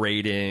 lower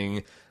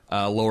rating,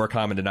 lower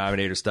common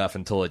denominator stuff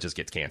until it just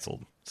gets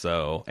canceled.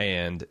 So,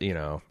 and you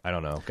know, I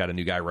don't know. Got a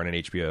new guy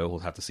running HBO. We'll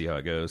have to see how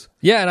it goes.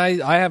 Yeah,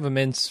 and I have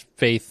immense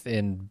faith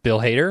in Bill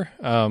Hader.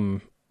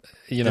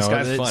 You know, this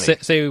guy's funny.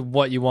 Say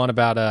what you want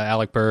about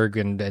Alec Berg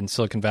and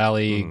Silicon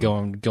Valley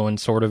going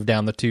sort of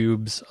down the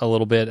tubes a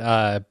little bit,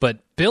 but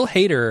Bill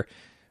Hader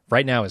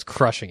right now is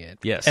crushing it.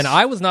 Yes, and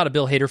I was not a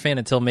Bill Hader fan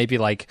until maybe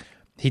like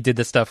he did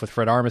this stuff with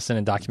Fred Armisen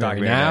and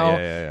Documentary Now,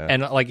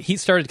 and like he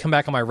started to come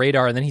back on my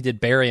radar, and then he did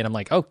Barry, and I'm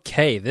like,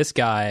 okay, this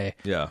guy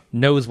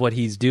knows what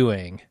he's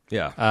doing.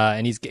 Yeah,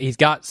 and he's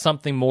got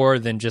something more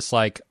than just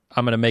like,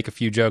 I'm going to make a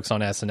few jokes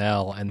on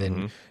SNL and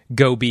then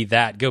go be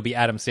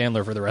Adam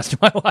Sandler for the rest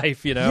of my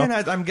life, you know? Yeah,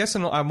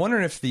 and I'm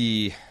wondering if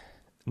now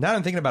that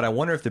I'm thinking about it, I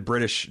wonder if the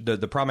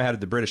problem I had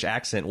with the British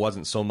accent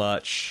wasn't so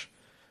much,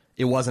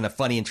 it wasn't a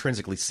funny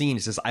intrinsically scene.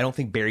 It's just, I don't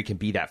think Barry can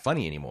be that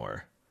funny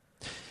anymore.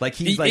 Like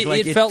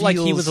it felt like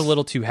he was a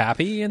little too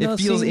happy in those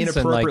scenes. It feels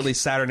inappropriately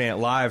Saturday Night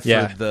Live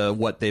for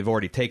what they've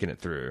already taken it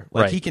through.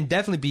 Like he can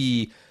definitely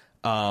be,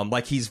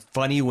 like he's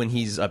funny when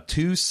he's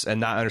obtuse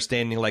and not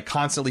understanding, like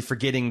constantly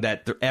forgetting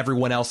that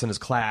everyone else in his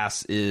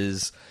class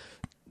is.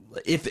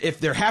 If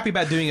they're happy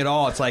about doing it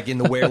all, it's like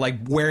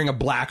wearing a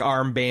black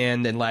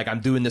armband and like, I'm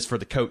doing this for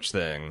the coach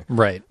thing.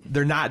 Right.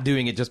 They're not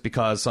doing it just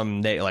because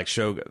some like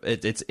show.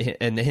 It's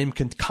and him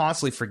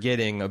constantly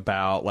forgetting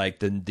about like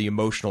the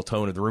emotional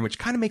tone of the room, which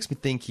kind of makes me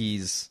think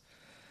he's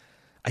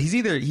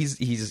either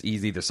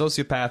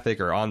sociopathic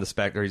or on the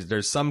spectrum.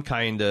 There's some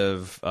kind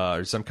of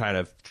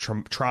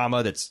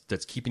trauma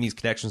that's keeping these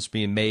connections from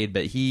being made,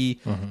 but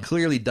he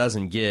clearly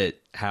doesn't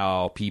get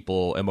how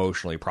people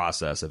emotionally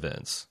process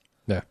events.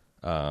 Yeah.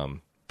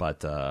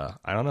 But I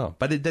don't know.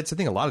 But that's the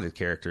thing. A lot of the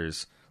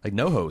characters, like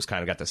NoHo's,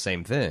 kind of got the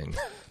same thing.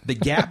 The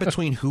gap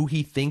between who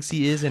he thinks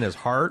he is in his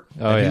heart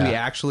and who he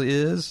actually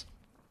is.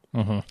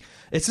 Mm-hmm.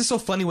 It's just so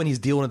funny when he's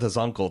dealing with his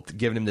uncle,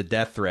 giving him the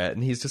death threat,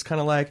 and he's just kind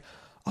of like,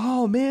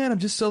 "Oh man, I'm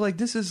just so like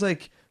this is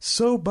like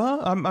so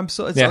bum. I'm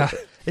so."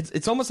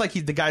 It's almost like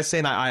the guy's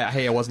saying,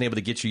 "Hey, I wasn't able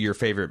to get you your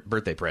favorite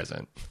birthday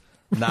present."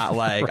 Not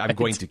like I'm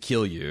going to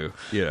kill you,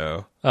 you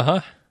know.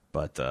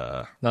 But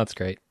that's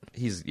great.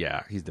 He's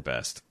the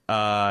best.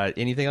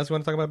 Anything else you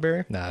want to talk about,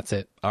 Barry? Nah, that's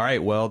it. All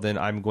right, well, then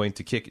I'm going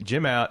to kick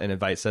Jim out and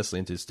invite Cecily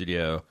into the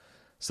studio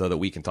so that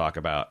we can talk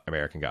about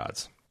American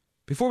Gods.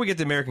 Before we get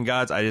to American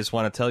Gods, I just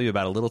want to tell you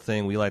about a little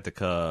thing we like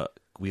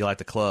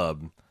to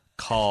club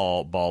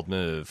call Bald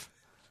Move.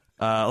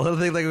 A little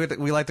thing like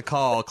we like to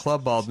call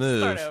Club Bald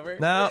Move. Start over.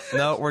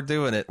 No, we're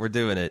doing it. We're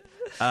doing it.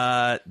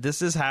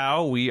 This is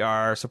how we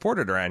are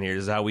supported around here.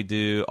 This is how we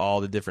do all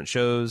the different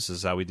shows. This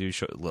is how we do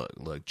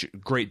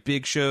great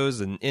big shows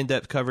and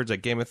in-depth coverage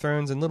like Game of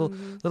Thrones and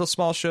little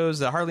small shows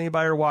that hardly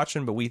anybody are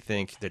watching, but we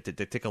think that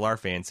tickle our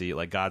fancy,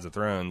 like Gods of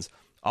Thrones.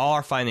 All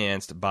are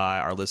financed by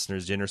our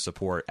listeners' generous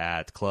support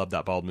at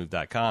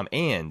club.baldmove.com.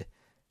 And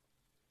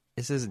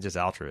this isn't just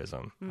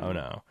altruism. Oh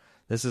no.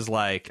 This is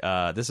like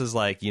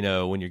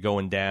when you're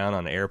going down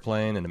on an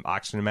airplane and the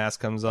oxygen mask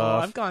comes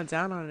off. I've gone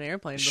down on an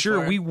airplane before.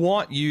 Sure, we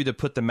want you to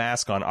put the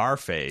mask on our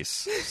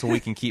face so we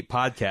can keep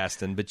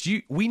podcasting, but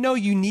we know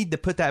you need to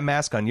put that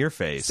mask on your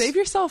face. Save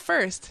yourself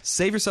first.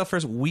 Save yourself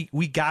first. We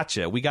got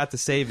you. We got the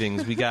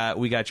savings. We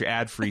got your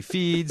ad-free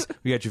feeds.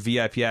 We got your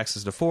VIP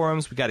access to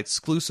forums. We got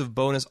exclusive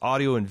bonus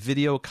audio and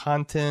video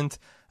content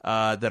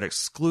that are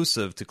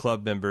exclusive to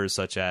club members,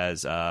 such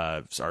as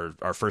our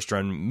first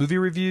run movie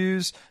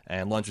reviews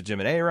and Lunch with Jim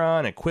and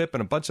Aaron and Quip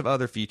and a bunch of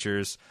other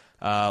features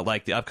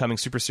like the upcoming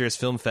Super Serious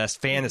Film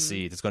Fest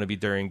Fantasy that's going to be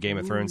during Game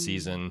of Thrones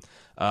season.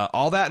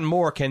 All that and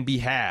more can be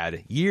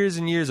had. Years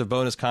and years of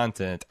bonus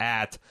content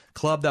at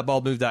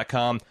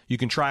club.baldmove.com. You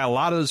can try a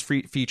lot of those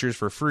free features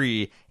for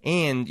free,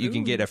 and you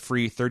can get a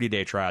free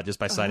 30-day trial just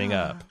by signing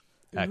up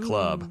at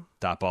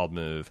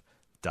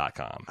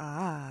club.baldmove.com.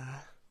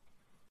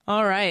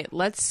 All right,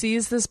 let's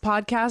seize this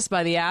podcast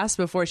by the ass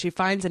before she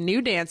finds a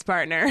new dance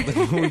partner.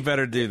 We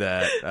better do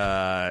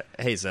that.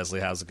 Hey,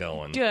 Cecily, how's it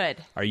going? Good.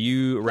 Are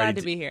you ready? Glad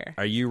to be here.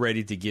 Are you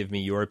ready to give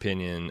me your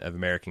opinion of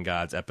American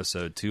Gods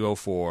episode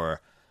 204,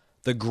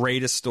 the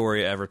greatest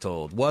story ever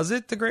told? Was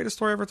it the greatest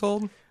story ever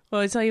told? Well,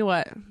 I tell you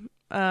what,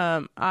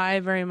 I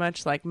very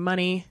much like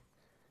money,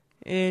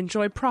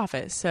 enjoy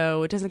profit,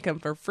 so it doesn't come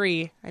for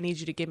free. I need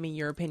you to give me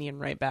your opinion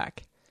right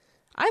back.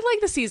 I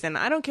like the season.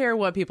 I don't care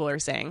what people are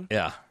saying.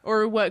 Yeah.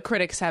 Or what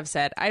critics have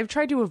said. I've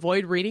tried to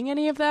avoid reading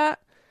any of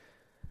that.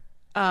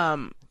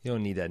 You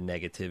don't need that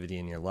negativity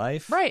in your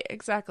life. Right,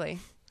 exactly.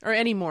 Or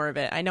any more of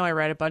it. I know I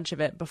read a bunch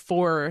of it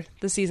before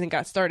the season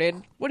got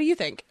started. What do you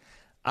think?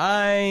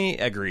 I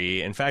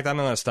agree. In fact, I'm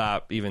going to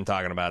stop even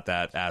talking about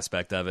that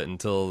aspect of it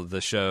until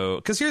the show.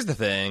 Because here's the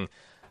thing.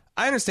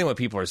 I understand what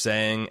people are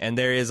saying, and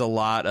there is a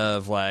lot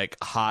of like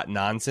hot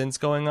nonsense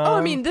going on. Oh,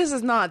 I mean, this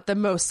is not the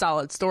most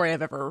solid story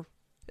I've ever.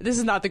 This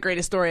is not the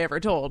greatest story ever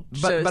told.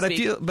 But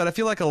I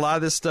feel like a lot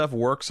of this stuff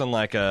works on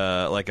like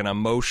an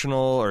emotional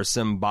or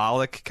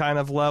symbolic kind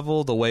of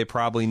level, the way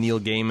probably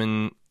Neil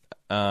Gaiman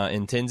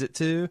intends it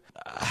to.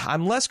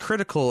 I'm less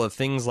critical of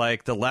things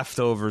like The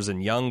Leftovers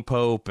and Young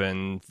Pope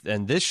and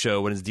this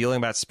show when it's dealing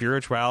about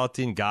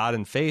spirituality and God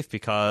and faith,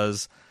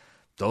 because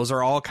those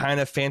are all kind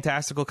of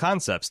fantastical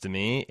concepts to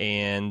me,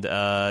 and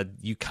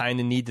you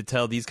kind of need to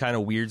tell these kind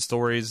of weird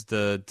stories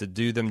to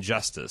do them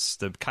justice,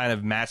 to kind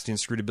of match the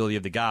inscrutability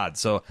of the gods.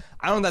 So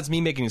I don't know if that's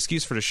me making an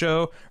excuse for the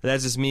show, or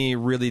that's just me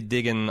really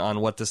digging on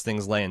what this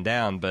thing's laying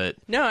down. But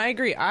no, I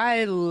agree.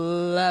 I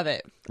love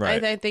it.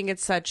 Right. I think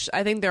it's such.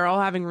 I think they're all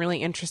having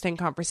really interesting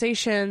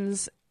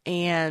conversations,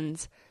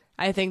 and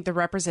I think the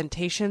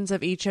representations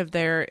of each of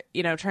their,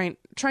 trying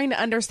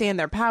to understand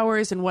their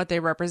powers and what they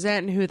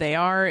represent and who they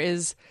are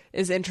is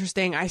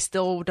interesting. I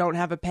still don't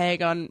have a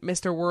peg on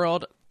Mr.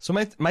 World. So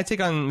my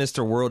take on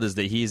Mr. World is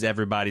that he's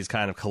everybody's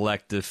kind of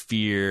collective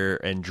fear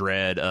and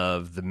dread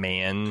of the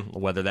man,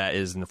 whether that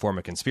is in the form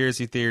of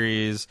conspiracy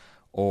theories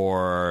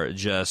or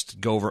just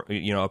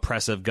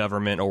oppressive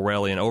government,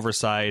 Orwellian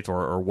oversight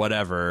or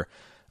whatever.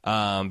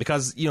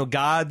 Because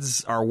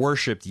gods are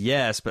worshipped,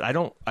 yes, but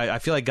I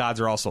feel like gods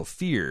are also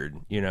feared.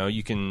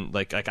 You can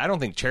like I don't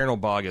think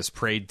Chernobog is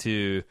prayed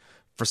to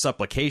for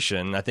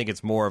supplication. I think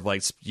it's more of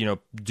like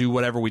do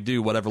whatever we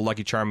do, whatever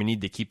lucky charm we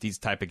need to keep these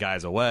type of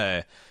guys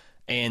away,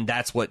 and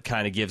that's what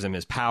kind of gives him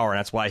his power, and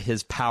that's why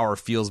his power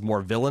feels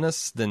more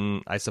villainous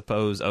than I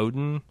suppose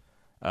Odin,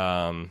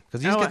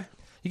 because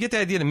you get the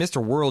idea that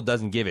Mr. World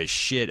doesn't give a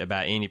shit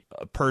about any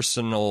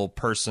personal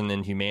person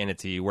in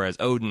humanity, whereas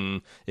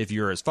Odin, if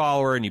you're his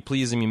follower and you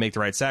please him, you make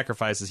the right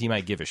sacrifices, he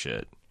might give a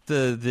shit.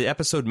 The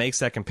episode makes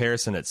that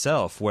comparison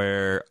itself,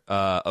 where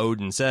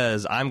Odin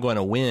says, "I'm going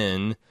to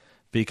win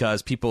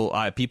because people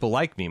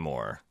like me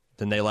more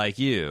than they like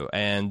you,"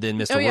 and then Mr. World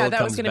comes back. Oh yeah,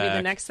 that was going to be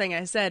the next thing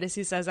I said. Is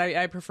he says,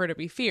 "I prefer to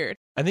be feared."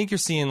 I think you're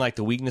seeing like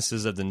the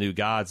weaknesses of the new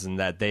gods, and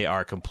that they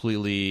are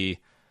completely.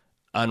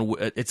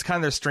 It's kind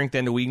of their strength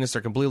and their weakness.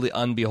 They're completely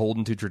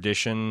unbeholden to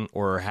tradition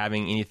or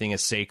having anything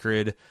as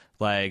sacred.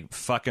 Like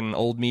fucking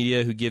old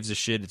media, who gives a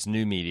shit? It's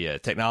new media.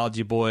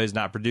 Technology boy is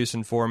not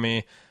producing for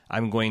me.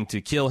 I'm going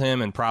to kill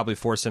him and probably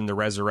force him to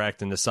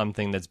resurrect into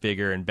something that's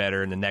bigger and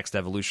better in the next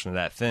evolution of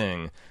that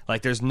thing.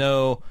 Like there's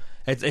no.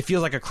 It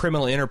feels like a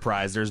criminal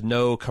enterprise. There's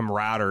no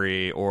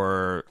camaraderie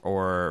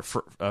or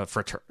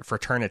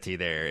fraternity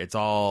there. It's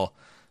all.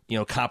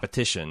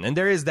 Competition. And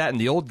there is that in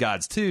the old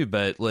gods too,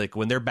 but like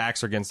when their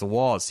backs are against the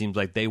wall, it seems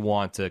like they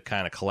want to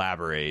kind of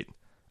collaborate.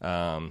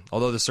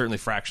 Although there's certainly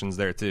fractions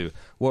there too.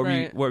 What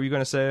were you going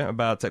to say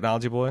about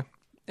Technology Boy?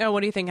 Oh, what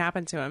do you think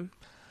happened to him?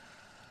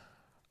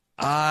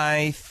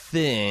 I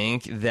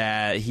think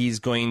that he's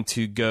going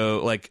to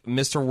go, like,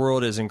 Mr.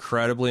 World is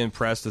incredibly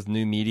impressed with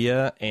new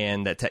media,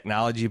 and that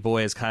Technology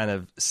Boy is kind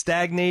of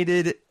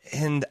stagnated.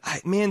 And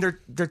man,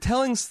 they're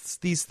telling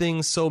these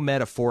things so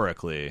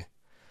metaphorically.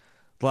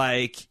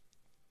 Like,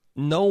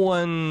 no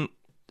one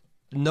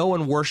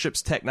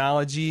worships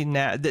technology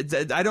now.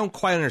 I don't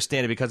quite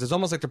understand it, because it's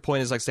almost like the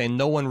point is like saying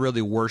no one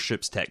really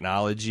worships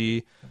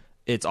technology.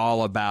 It's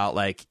all about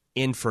like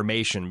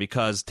information,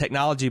 because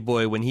Technology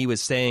Boy, when he was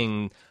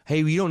saying,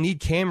 hey, you don't need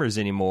cameras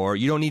anymore,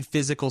 you don't need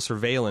physical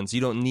surveillance,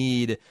 you don't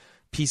need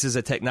pieces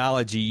of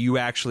technology, you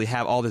actually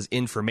have all this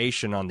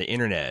information on the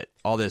internet,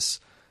 all this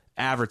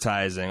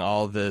advertising,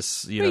 all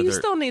this, but you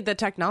still need the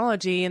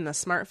technology and the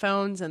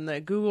smartphones and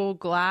the Google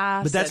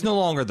Glass. But that's no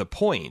longer the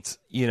point,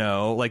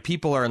 like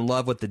people are in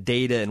love with the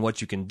data and what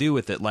you can do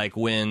with it. Like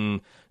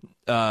when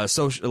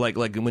like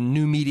when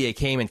new media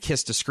came and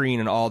kissed a screen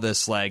and all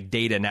this like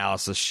data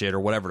analysis shit or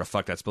whatever the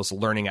fuck that's supposed to,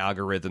 learning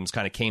algorithms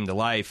kind of came to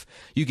life.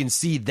 You can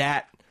see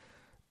that,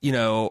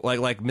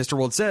 like Mr.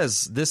 World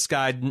says, this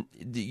guy,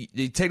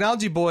 the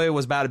Technology Boy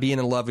was about to be in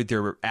love with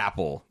your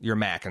Apple, your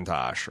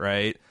Macintosh,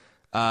 right?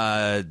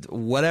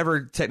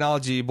 Whatever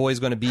Technology Boy is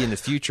going to be in the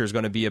future is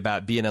going to be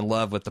about being in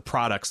love with the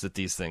products that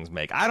these things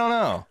make. I don't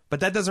know, but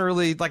that doesn't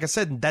really, like I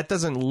said, that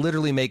doesn't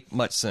literally make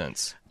much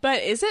sense.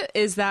 But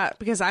is that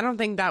because I don't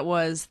think that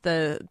was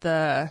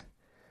the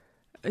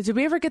did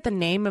we ever get the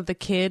name of the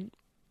kid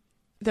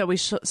that we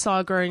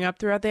saw growing up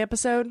throughout the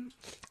episode?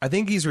 I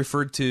think he's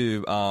referred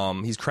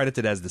to, he's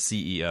credited as the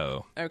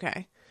CEO.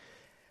 Okay.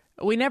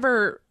 We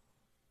never,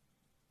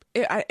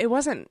 it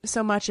wasn't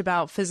so much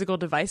about physical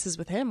devices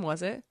with him,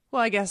 was it?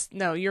 Well, I guess,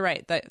 no, you're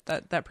right.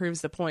 That proves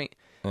the point.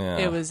 Yeah.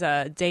 It was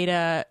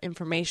data,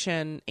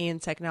 information,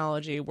 and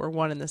technology were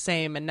one and the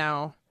same, and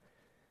now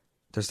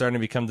they're starting to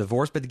become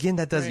divorced. But again,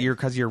 that does,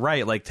 because you're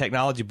right. Like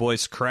Technology Boy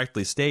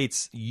correctly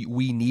states,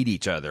 we need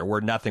each other.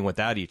 We're nothing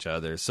without each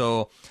other.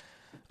 So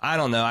I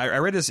don't know. I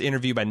read this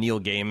interview by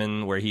Neil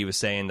Gaiman where he was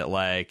saying that,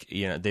 like,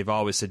 they've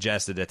always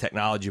suggested that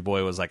Technology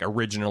Boy was like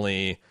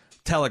originally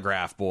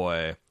Telegraph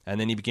Boy, and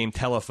then he became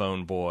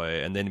Telephone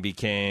Boy, and then he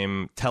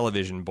became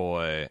Television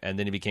Boy, and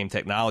then he became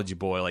Technology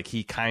Boy. Like,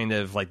 he kind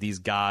of, like, these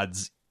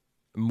gods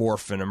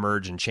morph and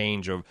emerge and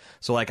change.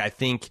 So, like, I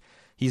think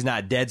he's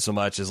not dead so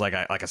much as, like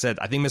I said,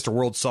 I think Mr.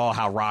 World saw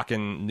how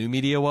rockin' new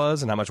media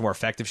was and how much more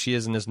effective she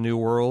is in this new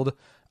world,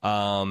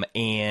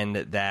 and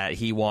that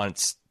he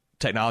wants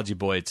Technology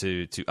Boy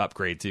to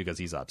upgrade too, because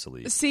he's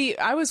obsolete. See,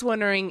 I was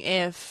wondering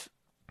if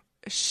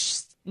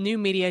new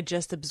media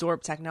just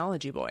absorbed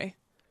Technology Boy.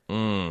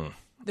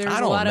 There's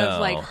a lot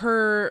of like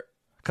her,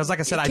 because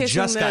like I said, I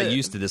just got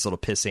used to this little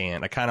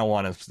pissant. I kind of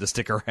want him to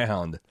stick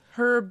around.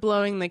 Her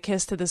blowing the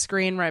kiss to the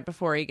screen right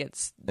before he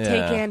gets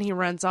taken, he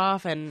runs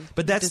off,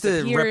 but that's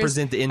to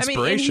represent the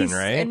inspiration,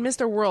 right? And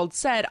Mr. World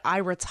said, "I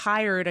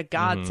retired a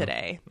god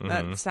today."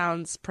 That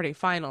sounds pretty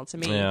final to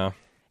me. Yeah,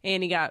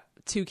 and he got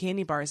 2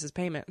 candy bars as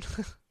payment.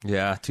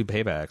 Yeah, 2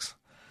 paybacks.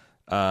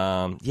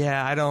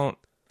 Yeah, I don't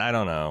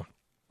know.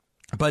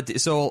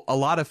 But so a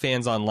lot of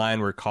fans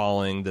online were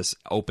calling this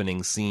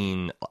opening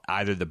scene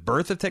either the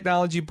birth of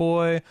Technology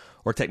Boy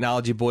or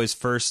Technology Boy's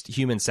first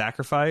human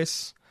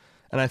sacrifice.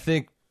 And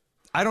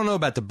I don't know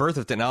about the birth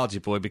of Technology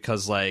Boy,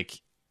 because like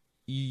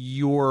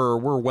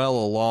we're well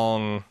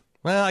along.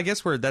 Well, I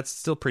guess that's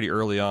still pretty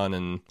early on,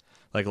 and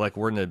like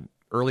we're in the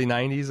early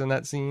 90s in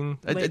that scene.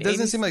 It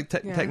doesn't seem like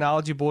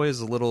Technology Boy is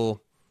a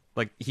little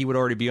like he would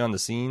already be on the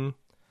scene.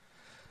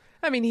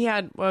 I mean,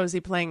 what was he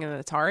playing,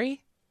 an Atari?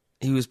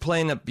 He was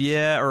playing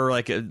or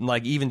like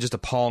even just a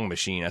Pong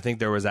machine. I think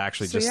there was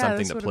actually just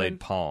something that played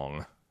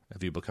Pong, if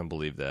people can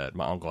believe that.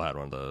 My uncle had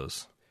one of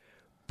those.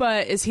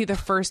 But is he the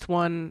first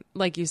one,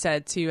 like you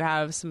said, to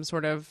have some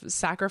sort of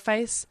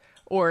sacrifice,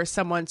 or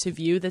someone to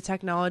view the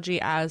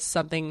technology as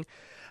something?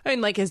 I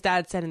mean, like his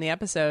dad said in the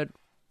episode,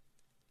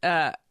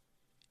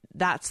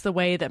 that's the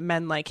way that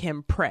men like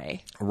him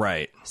pray.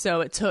 Right.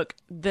 So it took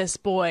this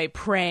boy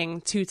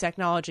praying to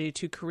technology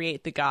to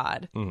create the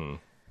god. Mm-hmm.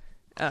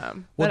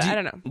 But I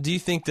don't know. Do you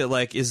think that,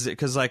 like, is it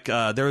because, like,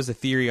 there was a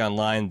theory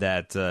online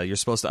that you're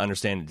supposed to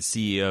understand that the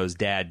CEO's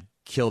dad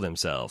killed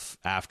himself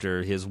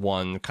after his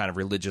one kind of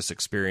religious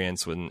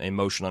experience when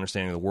emotional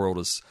understanding of the world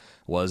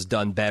was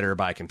done better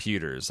by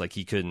computers. Like,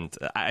 he couldn't.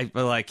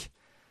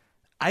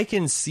 I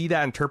can see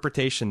that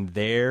interpretation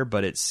there,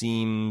 but it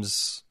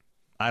seems,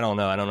 I don't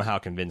know. I don't know how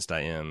convinced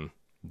I am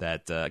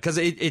that, because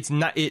it's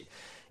not it.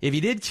 If he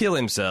did kill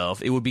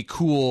himself, it would be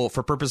cool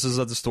for purposes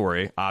of the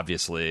story,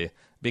 obviously,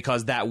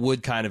 because that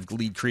would kind of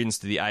lead credence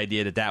to the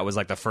idea that was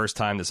like the first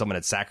time that someone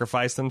had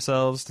sacrificed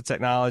themselves to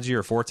technology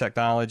or for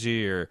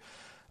technology, or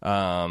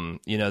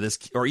this,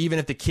 or even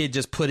if the kid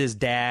just put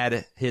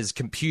his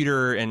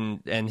computer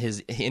and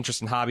his interest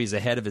and hobbies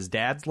ahead of his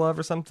dad's love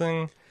or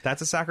something,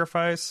 that's a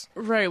sacrifice.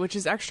 Right, which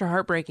is extra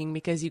heartbreaking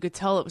because you could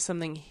tell it was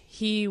something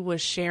he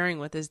was sharing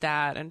with his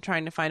dad and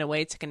trying to find a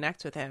way to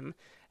connect with him,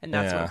 and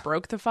that's what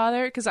broke the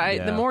father. Because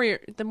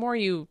the more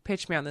you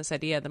pitch me on this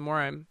idea, the more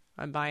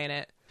I'm buying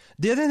it.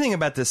 The other thing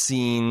about this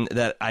scene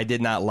that I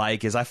did not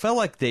like is I felt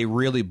like they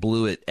really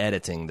blew it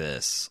editing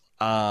this.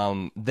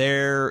 it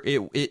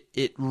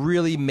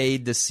really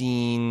made the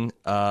scene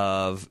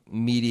of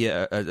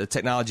media, the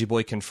technology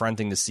boy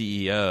confronting the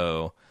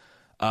CEO,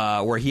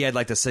 where he had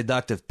like the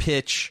seductive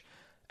pitch,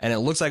 and it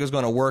looks like it was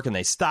going to work, and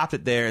they stopped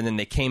it there, and then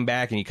they came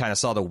back, and you kind of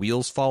saw the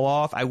wheels fall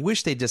off. I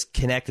wish they just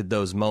connected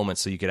those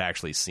moments so you could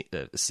actually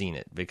seen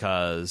it,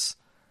 because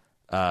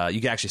you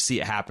could actually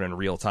see it happen in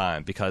real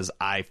time, because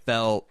I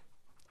felt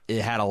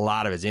it had a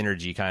lot of its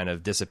energy kind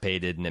of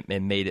dissipated, and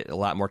it made it a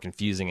lot more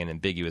confusing and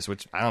ambiguous,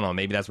 which, I don't know,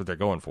 maybe that's what they're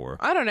going for.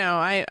 I don't know.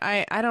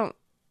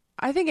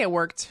 I think it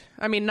worked.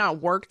 I mean,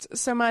 not worked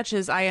so much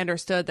as I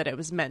understood that it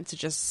was meant to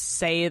just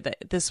say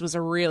that this was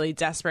a really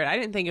desperate. I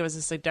didn't think it was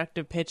a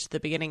seductive pitch at the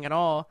beginning at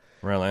all.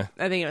 Really?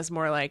 I think it was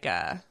more like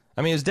I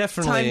mean, it was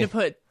definitely time to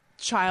put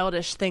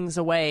childish things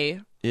away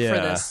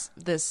for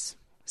this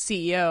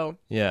CEO.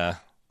 Yeah.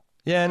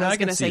 Yeah, and I was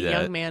can going to see say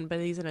that. young man,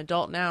 but he's an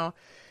adult now.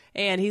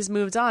 And he's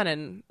moved on,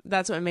 and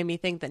that's what made me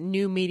think that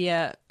new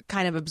media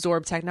kind of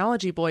absorbed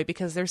Technology Boy,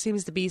 because there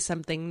seems to be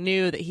something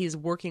new that he's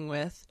working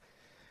with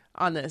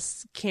on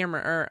this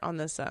camera, or on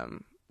this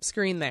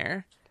screen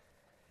there.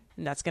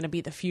 And that's going to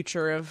be the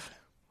future of...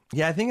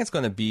 Yeah, I think it's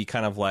going to be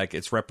kind of like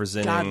it's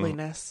representing...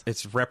 godliness.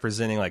 It's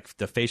representing like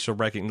the facial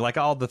recognition, like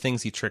all the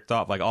things he tricked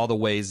off, like all the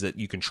ways that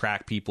you can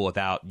track people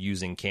without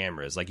using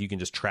cameras. Like you can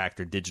just track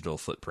their digital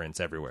footprints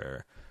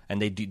everywhere. And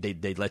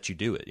they let you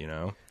do it, you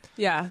know?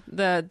 Yeah,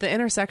 the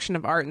intersection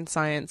of art and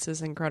science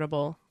is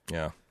incredible.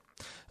 Yeah.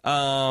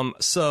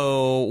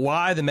 So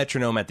why the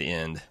metronome at the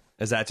end?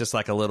 Is that just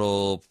like a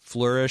little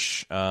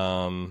flourish?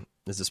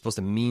 Is it supposed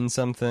to mean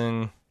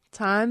something?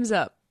 Time's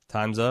up.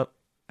 Time's up?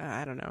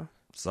 I don't know.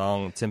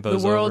 Song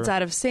tempo's The world's over?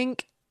 out of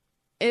sync.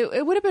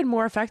 It would have been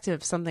more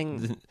effective if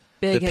something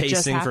big The had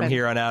just pacing happened. from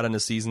here on out in the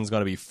season's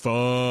going to be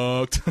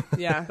fucked.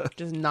 Yeah,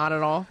 just not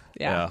at all.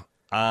 Yeah.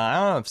 I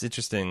don't know. It's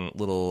interesting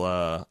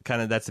little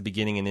kind of that's the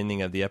beginning and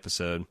ending of the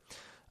episode.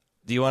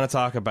 Do you want to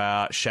talk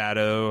about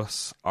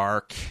Shadow's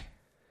arc?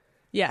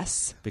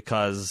 Yes.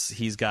 Because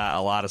he's got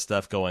a lot of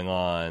stuff going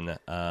on.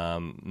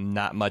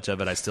 Not much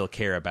of it I still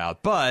care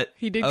about, but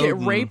He did get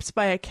raped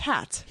by a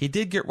cat. He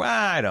did get. Well,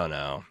 I don't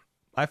know.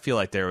 I feel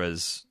like there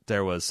was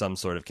some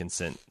sort of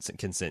consent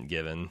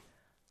given.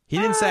 He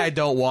didn't say I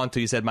don't want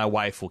to. He said my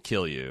wife will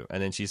kill you,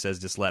 and then she says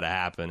just let it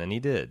happen, and he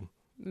did.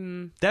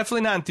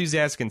 Definitely not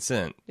enthusiastic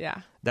consent.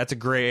 Yeah. That's a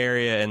gray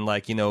area, and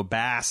like, you know,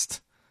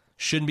 Bast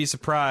shouldn't be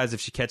surprised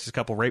if she catches a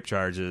couple rape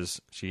charges.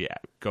 She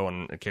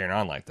going and carrying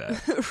on like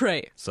that.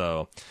 Right.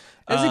 So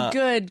As a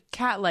good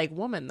cat-like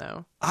woman,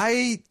 though.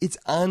 it's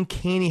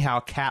uncanny how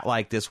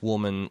cat-like this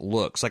woman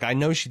looks. Like, I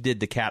know she did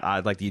the cat eye,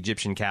 like the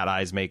Egyptian cat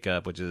eyes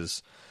makeup, which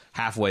is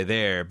halfway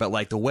there, but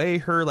like the way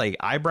her like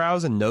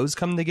eyebrows and nose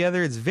come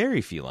together, it's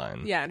very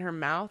feline. Yeah, and her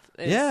mouth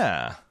is...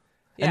 Yeah.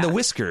 And the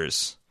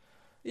whiskers.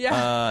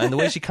 Yeah. And the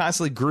way she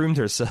constantly groomed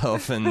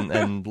herself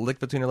and licked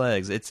between her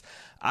legs. It's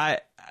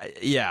it's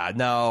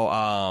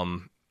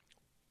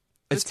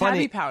the funny.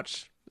 tabby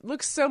pouch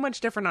looks so much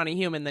different on a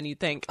human than you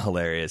think.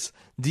 Hilarious.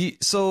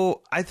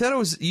 So I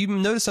thought you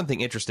noticed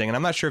something interesting, and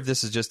I'm not sure if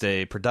this is just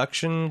a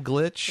production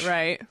glitch.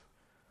 Right.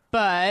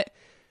 But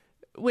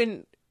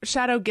when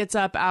Shadow gets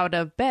up out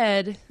of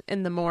bed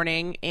in the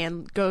morning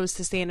and goes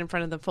to stand in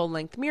front of the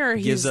full-length mirror,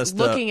 he's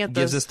looking at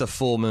gives us the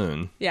full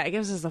moon. Yeah, it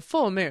gives us the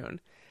full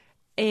moon.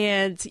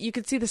 And you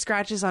can see the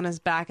scratches on his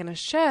back and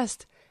his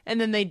chest. And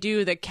then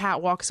the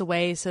cat walks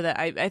away, so that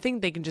I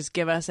think they can just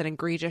give us an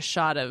egregious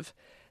shot of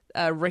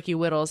Ricky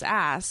Whittle's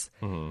ass.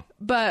 Mm-hmm.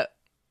 But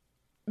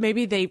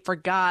maybe they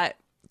forgot,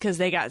 because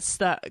they got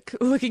stuck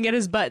looking at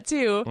his butt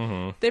too.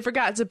 Mm-hmm. They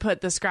forgot to put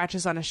the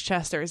scratches on his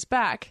chest or his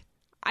back.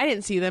 I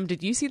didn't see them.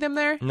 Did you see them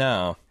there?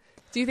 No.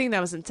 Do you think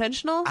that was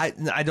intentional?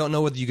 I don't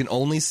know whether you can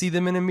only see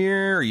them in a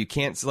mirror, or you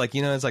can't, like,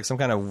 you know, it's like some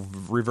kind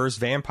of reverse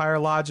vampire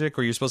logic,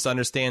 or you're supposed to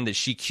understand that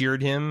she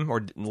cured him,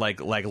 or like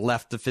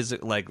left the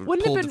physical, like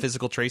pulled the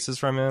physical traces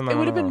from him. It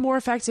would have been more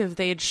effective if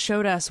they had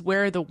showed us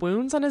where the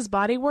wounds on his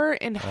body were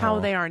and how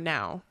they are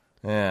now.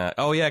 Yeah.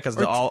 Oh yeah, because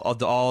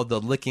all the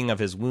licking of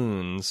his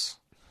wounds.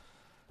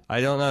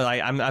 I don't know.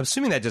 I'm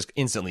assuming that just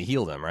instantly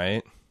healed him,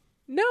 right?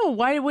 No.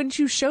 Why wouldn't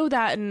you show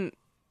that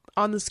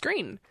on the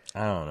screen?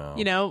 I don't know.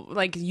 You know,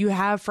 like you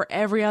have for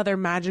every other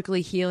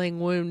magically healing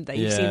wound that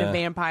you've seen a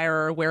vampire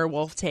or a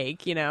werewolf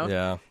take, you know?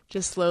 Yeah.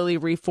 Just slowly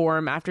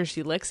reform after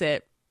she licks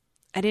it.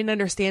 I didn't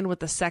understand what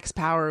the sex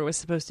power was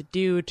supposed to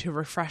do to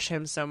refresh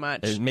him so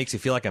much. It makes you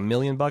feel like $1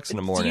 million in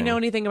the morning. Do you know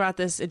anything about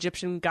this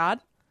Egyptian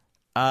god?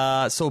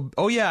 I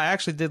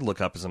actually did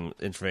look up some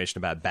information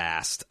about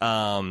Bast.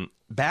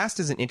 Bast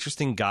is an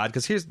interesting god,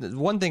 because here's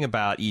one thing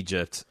about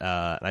Egypt.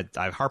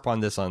 I harp on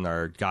this on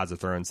our Gods of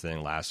Thrones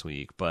thing last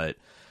week, but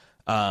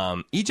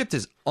Egypt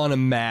is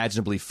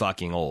unimaginably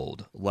fucking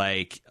old.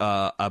 Like,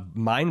 a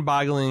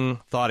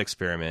mind-boggling thought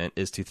experiment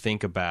is to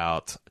think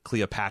about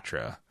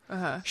Cleopatra.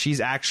 Uh-huh. She's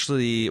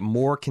actually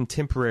more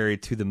contemporary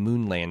to the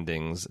moon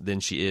landings than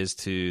she is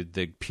to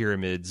the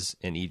pyramids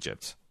in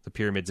Egypt, the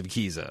pyramids of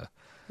Giza.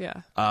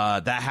 Yeah.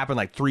 That happened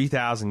like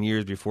 3,000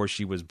 years before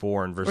she was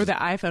born. Versus Or the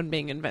iPhone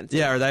being invented.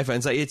 Yeah, or the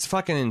iPhone. It's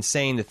fucking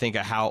insane to think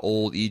of how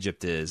old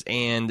Egypt is.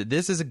 And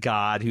this is a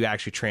god who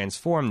actually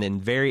transformed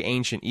in very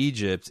ancient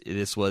Egypt.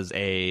 This was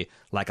a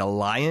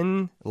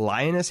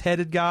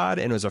lioness-headed god,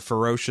 and it was a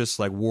ferocious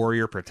like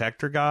warrior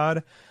protector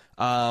god.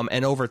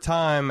 And over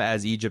time,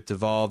 as Egypt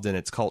evolved in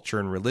its culture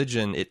and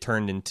religion, it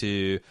turned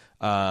into,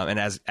 and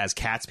as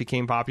cats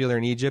became popular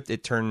in Egypt,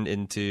 it turned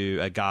into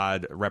a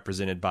god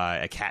represented by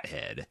a cat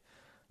head.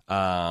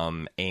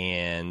 And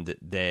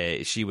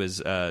she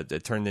was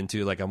turned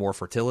into like a more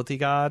fertility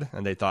god,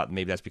 and they thought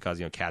maybe that's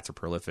because cats are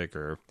prolific,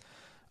 or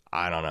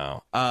I don't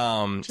know.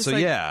 So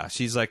yeah,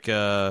 she's like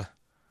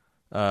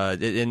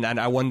and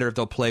I wonder if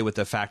they'll play with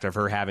the fact of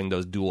her having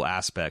those dual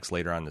aspects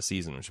later on in the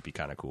season, which would be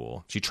kind of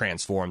cool. She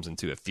transforms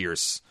into a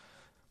fierce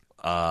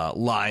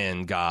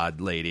lion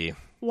god lady.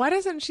 Why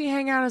doesn't she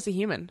hang out as a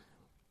human?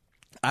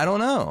 I don't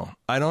know.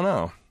 I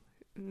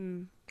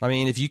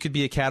mean, if you could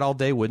be a cat all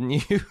day,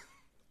 wouldn't you?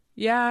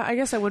 Yeah, I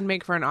guess that would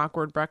make for an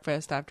awkward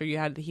breakfast after you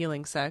had the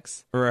healing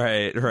sex.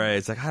 Right.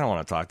 It's like, I don't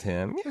want to talk to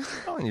him.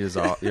 Yours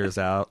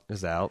out.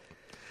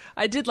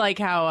 I did like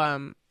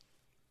how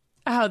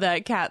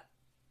the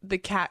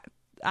cat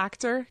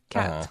actor,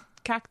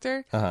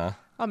 Cactor,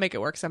 I'll make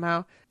it work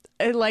somehow.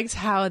 I liked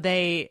how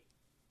that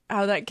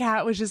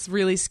cat was just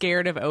really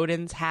scared of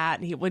Odin's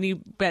hat. And when he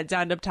bent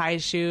down to tie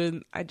his shoe,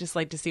 and I just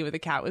like to see what the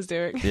cat was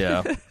doing.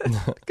 Yeah.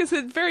 Because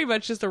it's very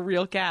much just a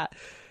real cat.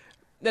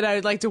 That I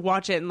would like to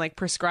watch it and like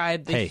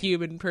prescribe the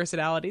human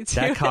personality to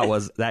that cat it.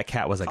 was a god. That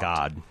cat was a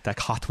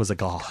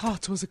god.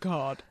 Cat was a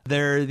god.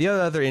 The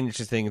other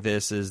interesting thing of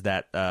this is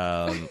that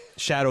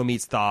Shadow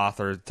meets Thoth,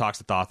 or talks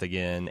to Thoth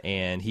again,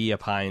 and he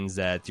opines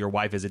that your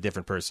wife is a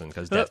different person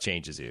because death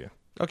changes you.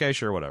 Okay,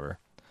 sure, whatever.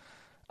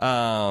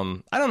 I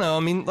don't know. I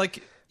mean,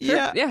 like, Sure.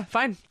 yeah, Yeah,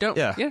 fine. Don't.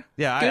 Yeah. Yeah.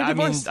 Yeah, Get a I mean,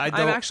 divorce. I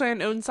don't- I'm actually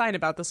on own side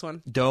about this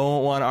one.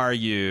 don't want to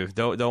argue.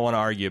 Don't want to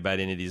argue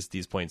about any of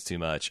these points too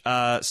much.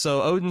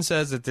 So Odin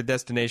says that the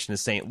destination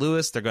is St.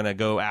 Louis. They're going to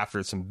go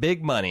after some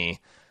big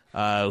money.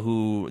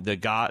 Who the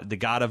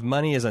god of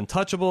money is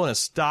untouchable, and his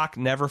stock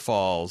never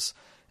falls.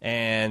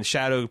 And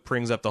Shadow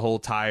brings up the whole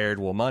tired.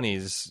 Well,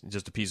 money's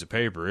just a piece of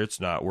paper. It's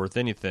not worth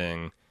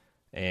anything.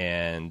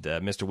 And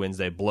Mr.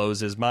 Wednesday blows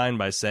his mind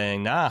by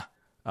saying, "Nah,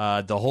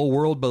 the whole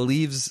world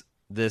believes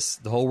this.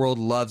 The whole world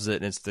loves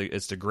it, and it's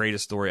the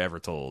greatest story ever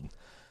told."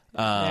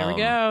 There we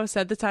go.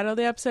 Said the title of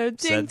the episode.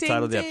 Ding, Said the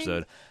title of the ding.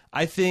 episode.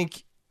 I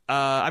think.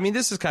 I mean,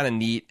 this is kind of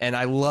neat, and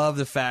I love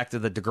the fact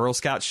that the Girl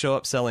Scouts show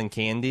up selling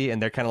candy, and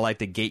they're kind of like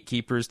the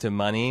gatekeepers to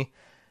money.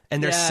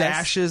 And their Yes.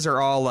 sashes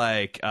are all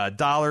like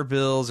dollar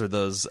bills, or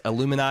those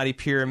Illuminati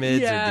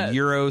pyramids, Yeah. or the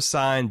euro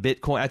sign,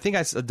 Bitcoin. I think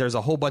there's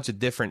a whole bunch of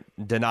different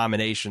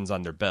denominations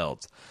on their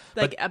belts.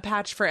 Like a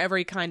patch for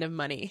every kind of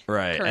money.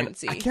 Right.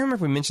 Currency. And I can't remember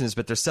if we mentioned this,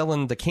 but they're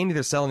selling the candy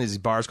they're selling is these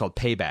bars called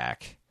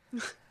Payback,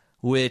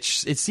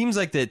 which it seems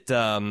like that.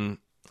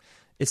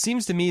 It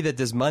seems to me that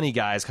this money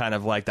guy is kind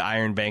of like the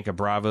Iron Bank of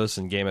Bravos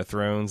in Game of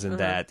Thrones, and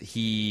that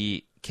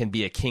he can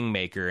be a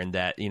kingmaker, and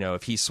that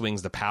if he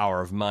swings the power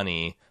of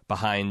money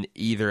behind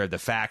either of the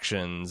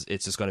factions,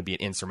 it's just going to be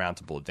an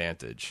insurmountable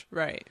advantage.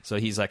 Right. So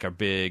he's like a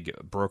big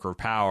broker of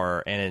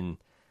power, and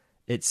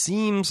it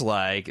seems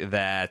like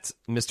that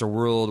Mr.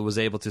 World was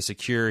able to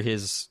secure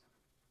his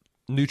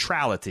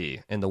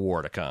neutrality in the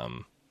war to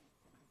come,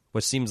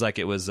 which seems like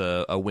it was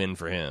a win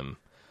for him.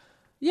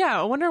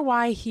 Yeah, I wonder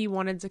why he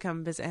wanted to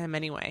come visit him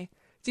anyway.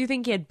 Do you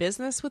think he had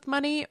business with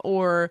money,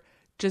 or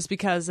just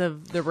because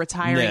of the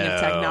retiring No. of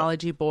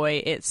Technology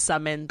Boy, it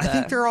summoned the... I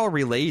think they're all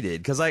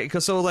related because I'm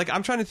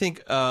trying to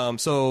think.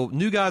 So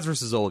new gods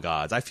versus old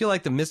gods. I feel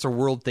like the Mr.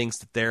 World thinks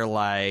that they're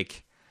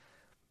like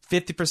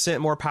 50%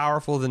 more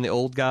powerful than the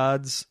old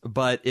gods,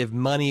 but if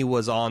money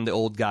was on the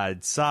old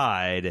god's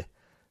side,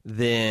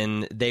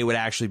 then they would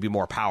actually be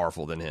more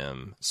powerful than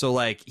him. So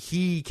like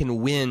he can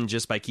win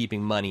just by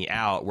keeping money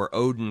out, where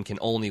Odin can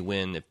only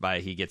win if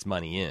he gets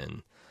money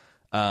in.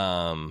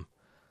 Now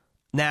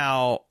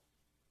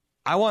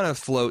I want to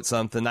float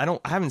something. I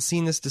haven't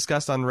seen this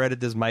discussed on Reddit.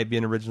 This might be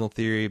an original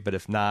theory, but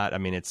if not, I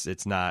mean, it's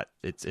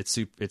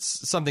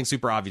something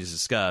super obvious to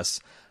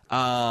discuss.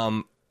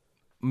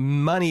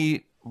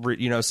 Money,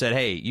 said,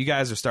 "Hey, you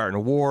guys are starting a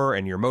war,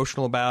 and you're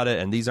emotional about it,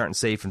 and these aren't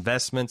safe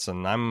investments,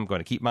 and I'm going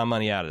to keep my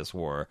money out of this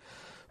war."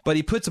 But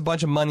he puts a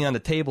bunch of money on the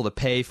table to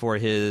pay for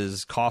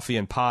his coffee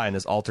and pie in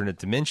this alternate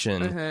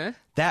dimension.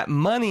 That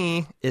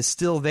money is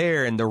still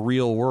there in the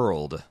real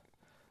world,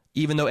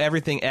 even though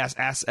everything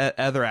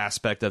other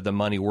aspect of the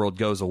money world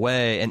goes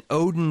away, and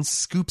Odin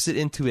scoops it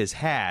into his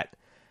hat.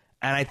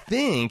 And I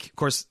think, of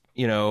course,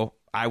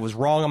 I was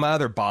wrong on my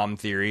other bomb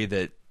theory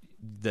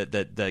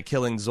that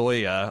killing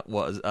Zoya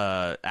was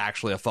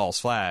actually a false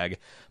flag.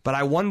 But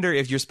I wonder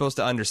if you're supposed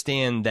to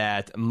understand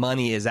that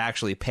money is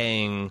actually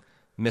paying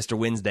Mr.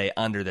 Wednesday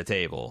under the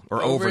table,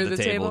 or over the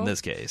table in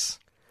this case.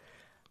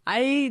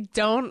 I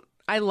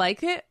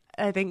like it.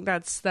 I think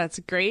that's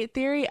a great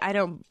theory. I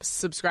don't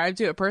subscribe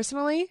to it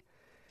personally.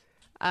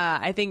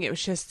 I think it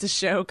was just to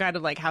show kind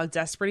of like how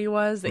desperate he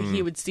was that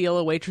he would steal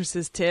a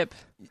waitress's tip.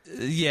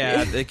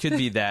 Yeah, it could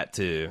be that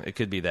too. It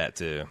could be that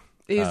too.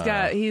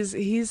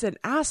 He's an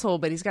asshole,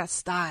 but he's got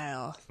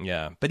style.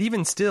 Yeah, but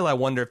even still, I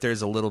wonder if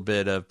there's a little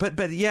bit of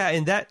but yeah,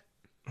 in that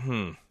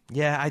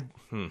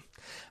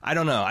I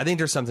don't know. I think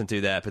there's something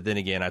to that, but then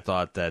again, I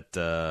thought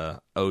that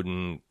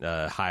Odin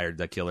hired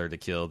the killer to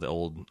kill the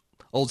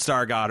old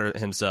star god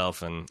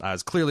himself, and I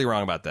was clearly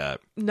wrong about that.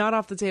 Not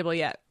off the table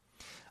yet.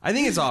 I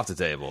think it's off the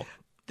table.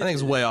 I think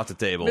it's way off the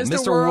table.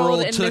 Mr.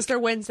 World and Mr.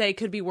 Wednesday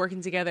could be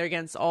working together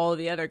against all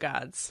the other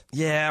gods.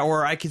 Yeah,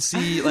 or I could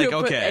see like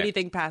Put okay,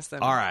 anything past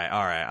them. All right.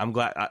 I'm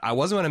glad. I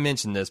wasn't going to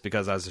mention this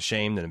because I was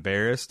ashamed and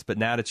embarrassed, but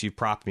now that you've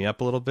propped me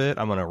up a little bit,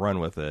 I'm going to run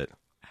with it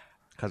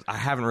because I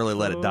haven't really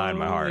let it die in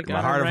my heart.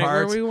 My heart of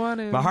hearts.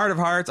 My heart of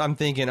hearts. I'm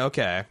thinking,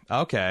 okay.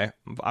 I'm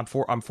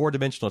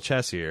 4-dimensional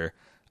chess here.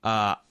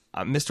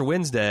 Mr.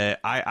 Wednesday.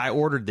 I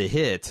ordered the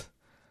hit,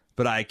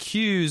 but I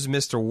accuse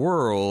Mr.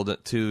 World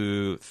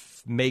to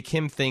make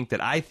him think that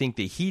I think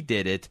that he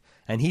did it,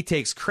 and he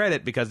takes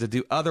credit because to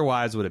do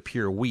otherwise would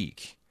appear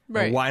weak.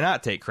 Right. And why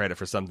not take credit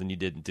for something you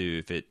didn't do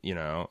if it,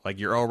 like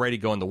you're already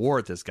going to war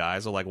with this guy,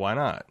 so like why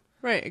not?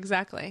 Right,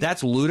 exactly.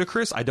 That's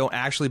ludicrous. I don't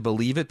actually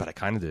believe it, but I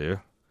kind of do.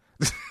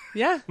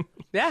 Yeah,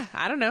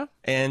 I don't know.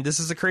 And this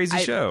is a crazy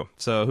show,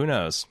 so who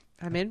knows?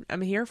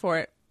 I'm here for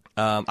it.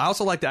 I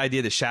also like the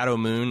idea that Shadow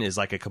Moon is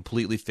like a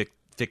completely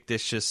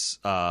fictitious,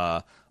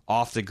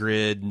 off the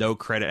grid, no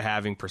credit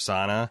having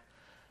persona.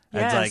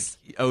 Yes. It's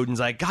like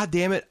Odin's like, God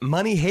damn it,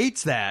 money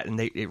hates that, and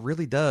it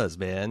really does,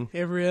 man.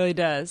 It really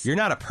does. You're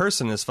not a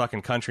person in this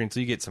fucking country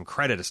until you get some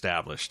credit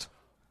established.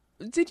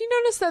 Did you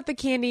notice that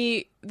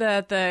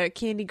the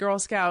Candy Girl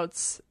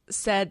Scouts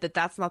said that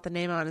that's not the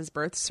name on his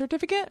birth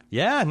certificate?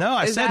 Yeah, no,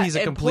 I said he's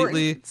a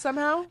completely important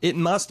somehow. It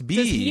must be.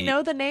 Does he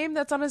know the name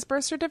that's on his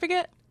birth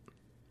certificate?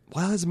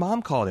 Well, his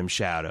mom called him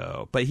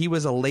Shadow, but he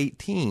was a late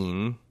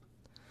teen.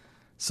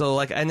 So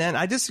like, and then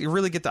I just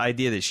really get the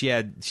idea that she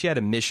had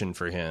a mission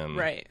for him,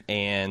 right?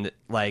 And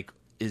like,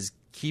 is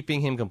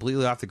keeping him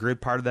completely off the grid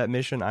part of that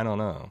mission? I don't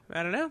know.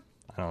 I don't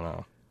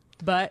know.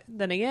 But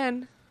then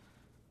again,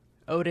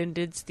 Odin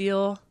did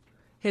steal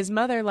his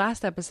mother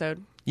last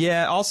episode.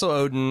 Yeah. Also,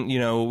 Odin.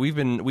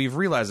 We've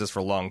realized this for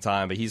a long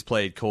time, but he's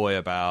played coy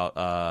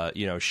about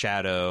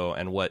Shadow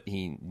and what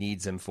he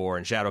needs him for,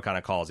 and Shadow kind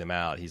of calls him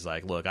out. He's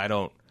like, "Look, I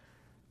don't."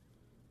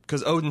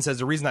 Because Odin says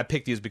the reason I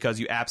picked you is because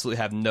you absolutely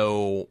have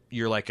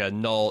you're like a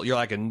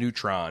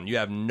neutron. You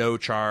have no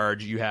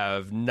charge. You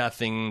have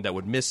nothing that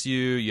would miss you.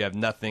 You have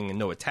nothing and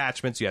no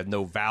attachments. You have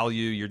no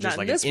value. You're just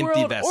like an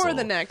empty vessel. Or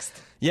the next.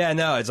 Yeah,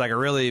 no, it's like a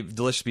really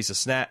delicious piece of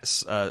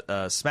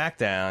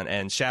SmackDown,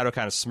 and Shadow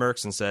kind of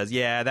smirks and says,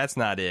 yeah, that's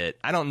not it.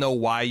 I don't know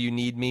why you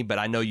need me, but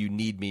I know you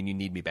need me and you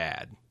need me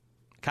bad.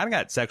 Kind of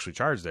got sexually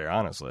charged there,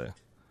 honestly,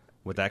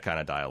 with that kind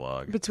of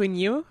dialogue. Between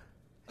you?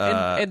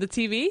 And the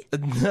TV?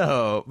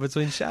 No,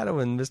 between Shadow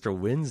and Mr.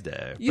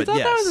 Wednesday. You thought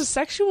that was a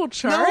sexual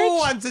charge?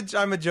 No,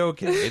 I'm a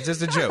joking. It's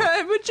just a joke.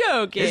 I'm a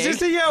joking. It's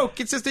just a yoke.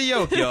 It's just a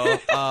yoke,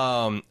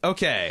 y'all.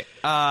 Okay.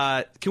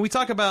 Can we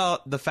talk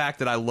about the fact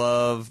that I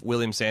love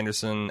William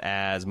Sanderson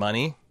as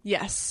Money?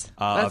 Yes.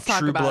 Let's talk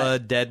True about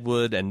Blood, it.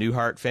 Deadwood, and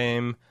Newhart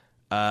fame.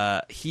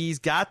 He's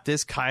got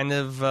this kind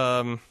of...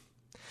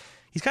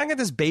 he's kind of got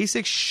this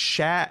basic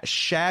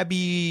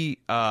shabby...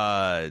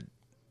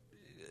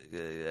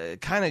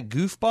 kind of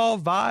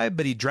goofball vibe,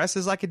 but he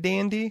dresses like a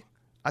dandy.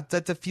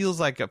 That feels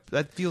like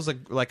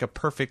a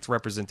perfect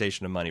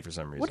representation of Money for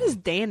some reason. What does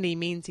dandy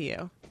mean to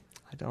you?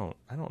 I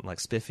don't like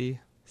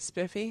spiffy.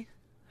 Spiffy?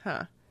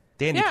 Huh.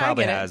 Dandy Yeah,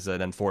 probably I get it. has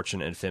an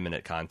unfortunate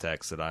effeminate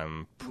context that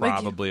I'm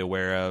probably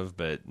aware of,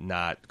 but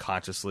not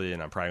consciously,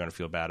 and I'm probably going to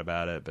feel bad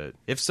about it. But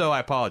if so,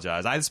 I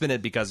apologize. I just meant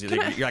it because you're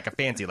like a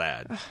fancy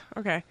lad.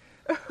 Okay.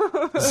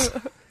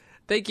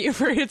 Thank you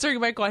for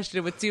answering my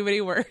question with too many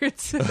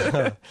words.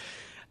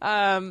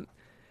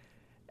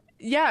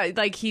 Yeah,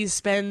 like he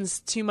spends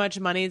too much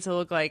money to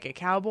look like a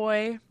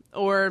cowboy,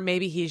 or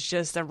maybe he's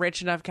just a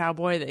rich enough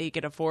cowboy that he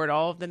can afford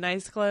all of the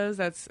nice clothes.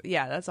 That's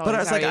all. But I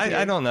was like,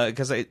 I don't know,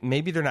 because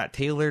maybe they're not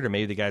tailored, or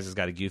maybe the guy's just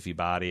got a goofy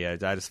body. I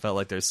just felt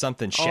like there's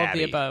something shabby, all of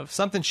the above.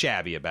 Something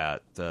shabby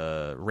about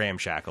the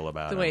ramshackle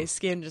about the him. way his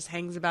skin just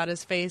hangs about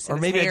his face, and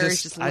or maybe his hair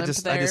is just limp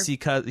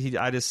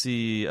there. I just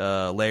see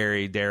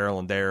Larry, Daryl,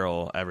 and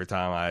Daryl every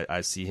time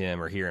I see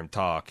him or hear him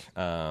talk.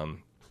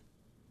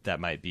 That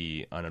might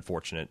be an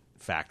unfortunate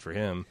fact for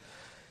him.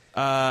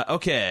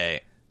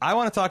 Okay, I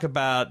want to talk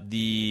about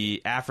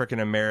the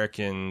African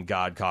American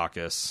God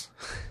Caucus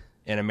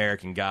and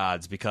American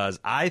Gods,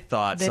 because I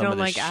thought they don't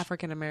like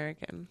African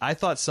American. I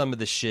thought some of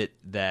the shit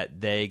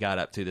that they got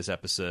up to this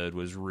episode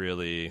was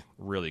really,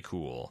 really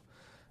cool.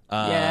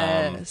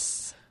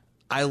 Yes,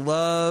 I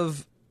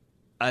love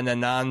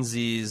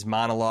Anansi's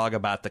monologue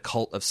about the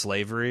cult of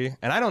slavery.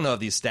 And I don't know if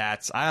these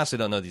stats, I honestly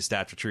don't know if these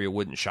stats are true. It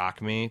wouldn't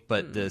shock me.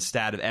 But the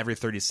stat of every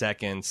 30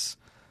 seconds,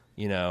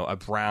 a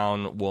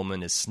brown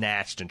woman is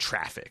snatched and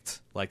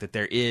trafficked. Like that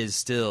there is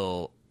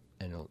still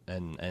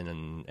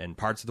and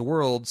parts of the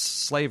world,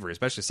 slavery,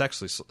 especially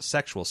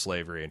sexual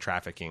slavery and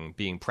trafficking,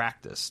 being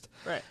practiced.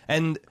 Right.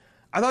 And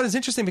I thought it was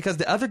interesting because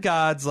the other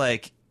gods,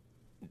 like,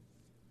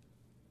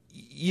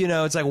 you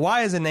know, it's like,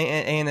 why is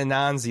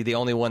Anansi the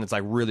only one that's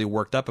like really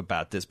worked up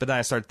about this? But then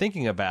I started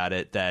thinking about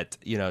it that,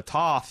 you know,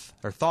 Thoth,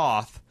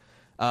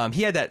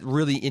 he had that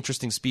really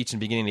interesting speech in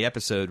the beginning of the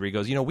episode where he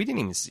goes, you know, we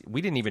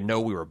didn't even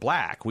know we were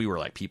black. We were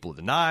like people of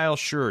the Nile,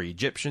 sure,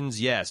 Egyptians,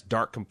 yes,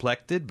 dark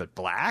complected, but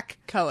black,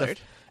 Colored.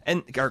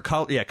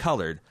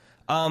 Colored.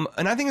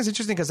 And I think it's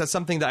interesting because that's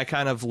something that I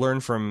kind of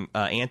learned from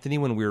Anthony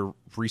when we were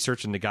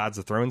researching the Gods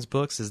of Thrones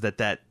books, is that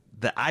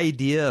the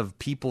idea of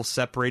people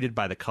separated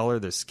by the color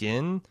of their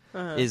skin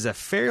is a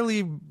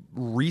fairly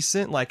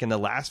recent, like in the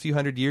last few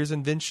hundred years,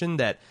 invention,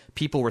 that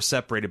people were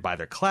separated by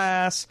their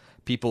class.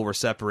 People were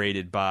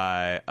separated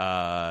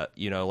by,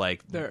 you know,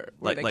 like Where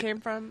they came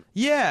from.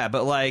 Yeah,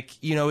 but like,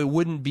 you know, it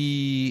wouldn't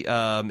be.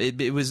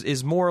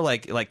 Is more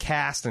like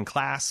caste and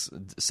class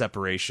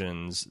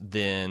separations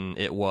than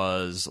it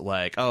was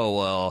like, oh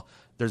well,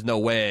 there's no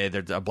way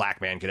that a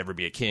black man could ever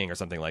be a king or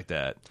something like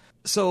that.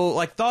 So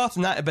like Thoth,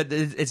 but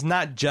it's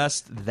not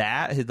just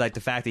that. Like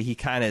the fact that he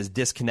kind of is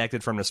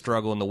disconnected from the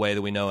struggle in the way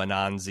that we know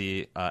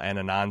Anansi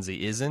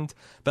isn't.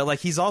 But like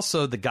he's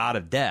also the god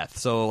of death.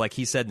 So like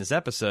he said in this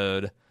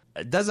episode,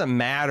 it doesn't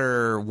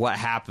matter what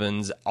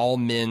happens. All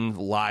men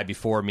lie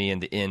before me in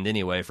the end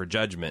anyway for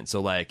judgment.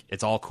 So like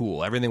it's all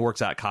cool. Everything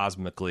works out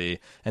cosmically.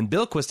 And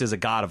Bilquist is a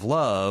god of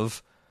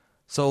love.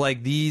 So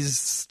like these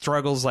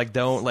struggles like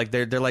don't like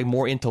they're like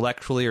more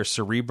intellectually or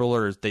cerebral,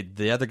 or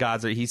the other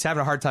gods he's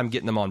having a hard time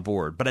getting them on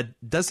board. But it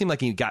does seem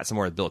like he got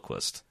somewhere with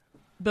Bilquist.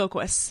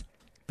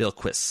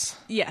 Bilquist.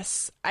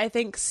 Yes, I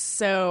think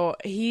so.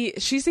 She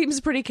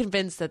seems pretty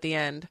convinced at the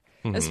end,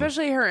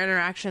 especially her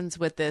interactions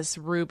with this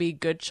Ruby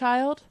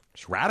Goodchild.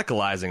 She's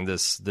radicalizing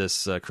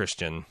this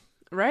Christian.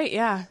 Right?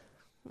 Yeah.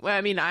 Well,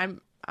 I mean,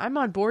 I'm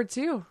on board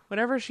too.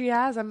 Whatever she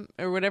has,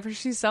 or whatever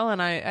she's selling,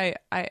 I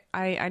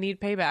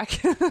need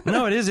payback.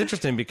 No, it is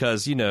interesting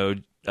because, you know,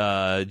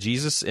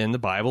 Jesus in the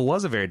Bible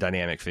was a very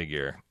dynamic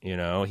figure. You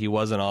know, he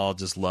wasn't all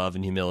just love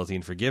and humility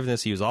and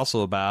forgiveness. He was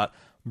also about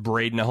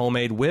braiding a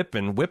homemade whip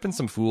and whipping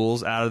some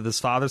fools out of his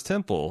father's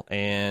temple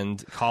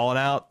and calling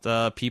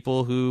out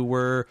people who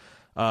were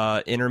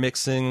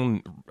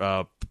intermixing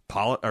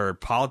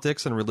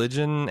politics and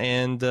religion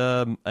and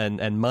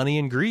money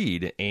and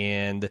greed.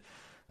 And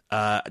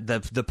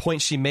the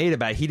point she made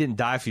about he didn't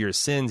die for your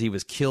sins, he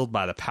was killed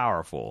by the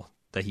powerful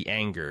that he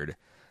angered,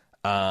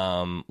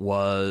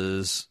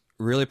 was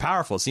really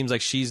powerful. It seems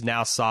like she's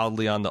now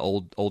solidly on the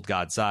old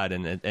god side,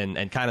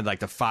 and kind of like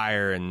the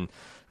fire and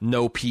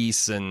no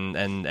peace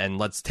and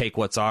let's take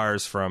what's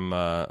ours from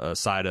a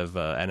side of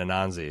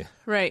Anansi.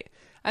 Right.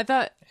 I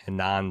thought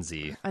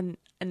Anansi.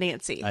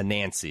 Nancy.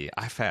 Nancy.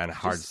 I found it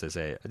hard to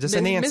say. Just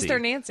a Nancy.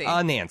 Mr. Nancy.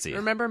 Nancy.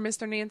 Remember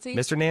Mr. Nancy?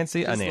 Mr.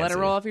 Nancy? Just Nancy. let it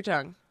roll off your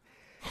tongue.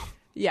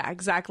 Yeah,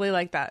 exactly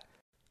like that.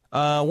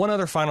 One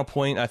other final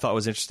point I thought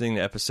was interesting in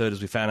the episode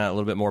is we found out a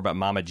little bit more about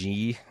Mama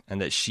G,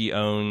 and that she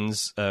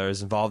is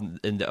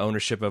involved in the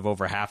ownership of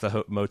over half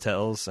the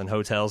motels and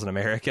hotels in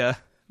America.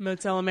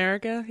 Motel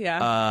America,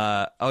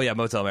 yeah.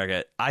 Motel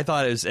America. I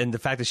thought it was, and the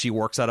fact that she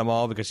works at them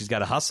all because she's got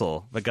to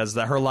hustle. Because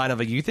her line of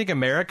like, you think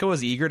America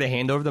was eager to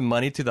hand over the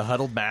money to the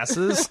huddled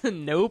masses?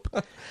 Nope.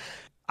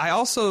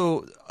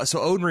 So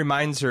Odin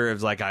reminds her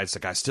of like, I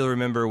still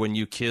remember when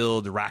you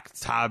killed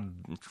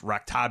Raktabija.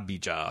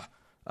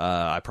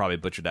 I probably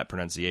butchered that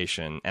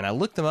pronunciation. And I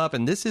looked them up,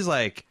 and this is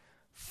like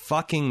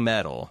fucking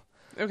metal.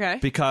 Okay.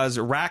 Because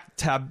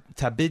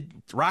Raktabija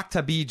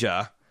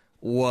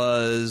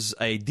was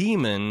a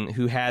demon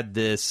who had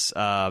this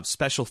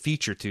special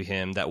feature to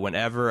him that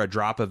whenever a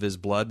drop of his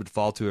blood would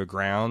fall to the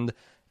ground,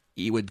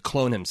 he would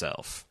clone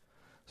himself.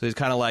 So he's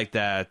kind of like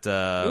that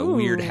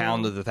weird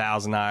Hound of the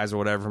Thousand Eyes or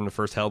whatever from the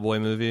first Hellboy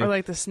movie. Or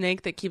like the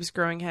snake that keeps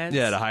growing heads.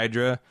 Yeah, the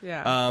Hydra.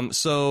 Yeah.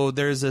 So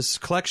there's this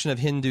collection of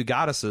Hindu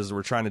goddesses who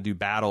were trying to do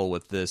battle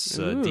with this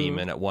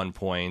demon at one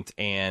point,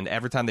 and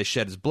every time they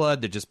shed his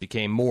blood, there just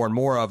became more and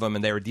more of them,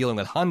 and they were dealing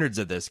with hundreds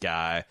of this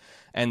guy,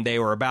 and they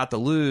were about to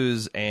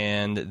lose,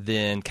 and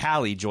then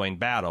Kali joined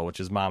battle, which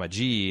is Mama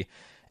G,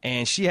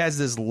 and she has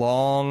this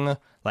long,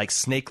 like,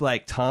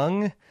 snake-like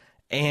tongue.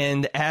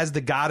 And as the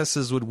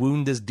goddesses would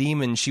wound this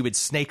demon, she would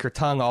snake her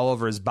tongue all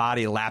over his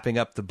body, lapping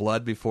up the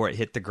blood before it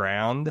hit the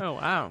ground. Oh,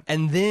 wow.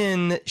 And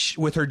then,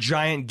 with her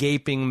giant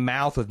gaping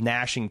mouth with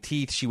gnashing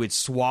teeth, she would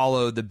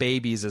swallow the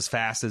babies as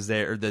fast as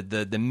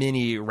the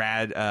mini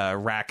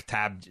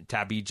Raktabijas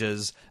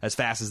as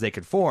fast as they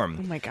could form.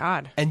 Oh, my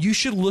God. And you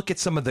should look at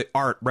some of the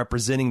art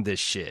representing this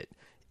shit.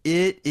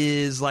 It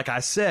is, like I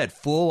said,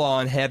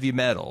 full-on heavy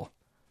metal.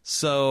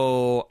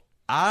 So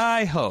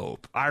I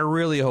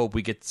really hope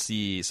we get to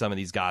see some of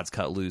these gods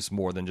cut loose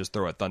more than just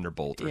throw a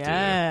thunderbolt or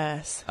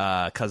yes. two.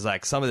 Because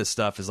like some of this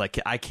stuff is like,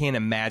 I can't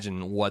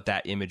imagine what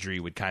that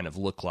imagery would kind of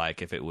look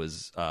like if it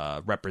was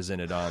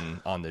represented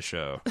on the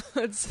show.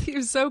 It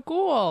seems so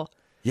cool.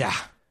 Yeah.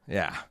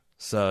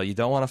 So you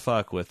don't want to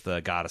fuck with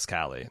Goddess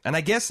Kali. And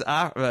I guess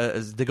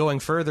the going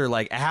further,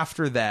 like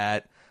after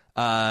that,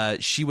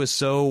 she was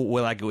so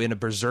like in a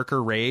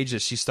berserker rage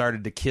that she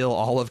started to kill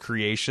all of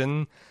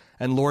creation.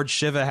 And Lord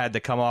Shiva had to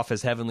come off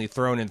his heavenly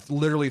throne and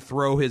literally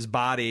throw his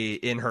body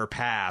in her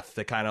path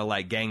to kind of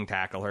like gang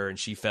tackle her. And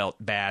she felt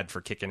bad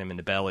for kicking him in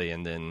the belly.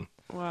 And then,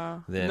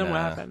 Wow. then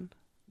what happened?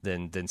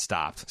 Then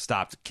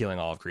stopped killing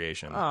all of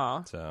creation.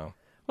 Aw. So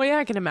Well, yeah,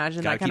 I can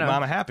imagine gotta that keep kind of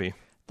Mama happy.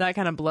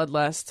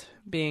 bloodlust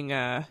being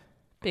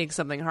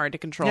something hard to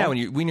control. Yeah, when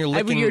you're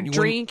licking, when you're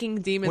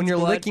drinking demons, when you're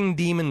blood. licking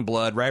demon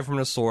blood right from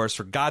the source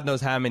for God knows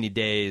how many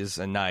days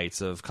and nights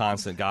of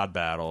constant God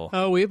battle.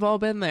 Oh, we've all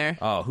been there.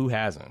 Oh, who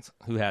hasn't?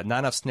 Not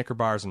enough Snicker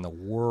bars in the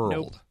world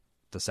Nope.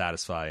 to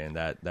satisfy in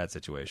that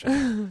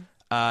situation.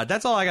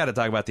 That's all I got to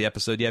talk about the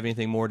episode. Do you have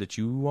anything more that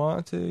you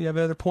want to? You have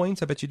other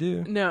points? I bet you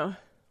do. No.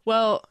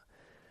 Well,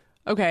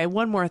 okay,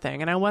 one more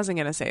thing, and I wasn't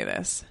going to say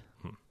this.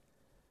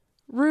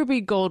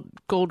 Ruby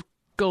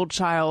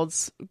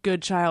Goldchild's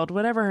good child,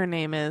 whatever her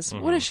name is.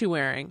 What is she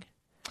wearing?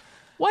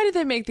 Why did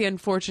they make the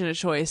unfortunate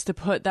choice to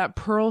put that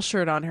pearl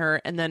shirt on her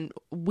and then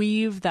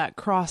weave that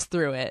cross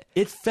through it?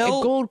 It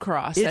felt a gold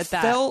cross It at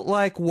that. felt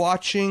like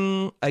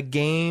watching a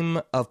game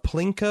of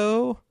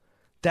Plinko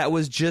that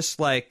was just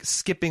like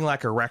skipping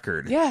like a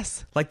record.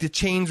 Yes. Like the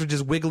chains were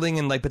just wiggling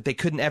and like, but they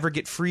couldn't ever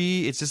get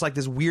free. It's just like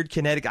this weird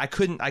kinetic. I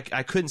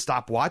couldn't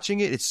stop watching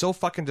it. It's so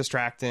fucking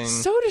distracting.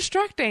 So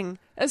distracting,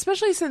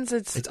 especially since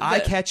it's eye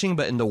catching,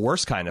 but in the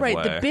worst kind of right,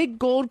 way. the big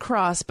gold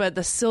cross, but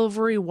the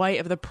silvery white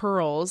of the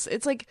pearls.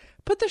 It's like,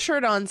 put the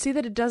shirt on, see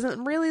that it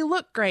doesn't really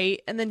look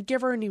great, and then give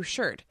her a new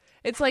shirt.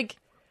 It's like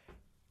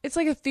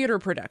a theater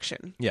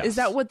production. Yes. Is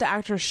that what the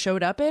actress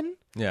showed up in?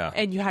 Yeah.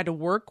 And you had to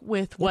work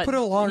with what? Put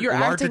a larger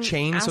acting-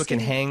 chain so it can asking-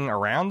 hang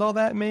around all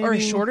that, maybe, or a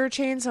shorter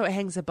chain so it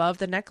hangs above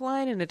the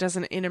neckline and it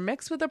doesn't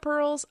intermix with the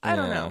pearls. I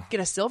don't Yeah. know. Get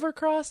a silver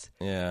cross.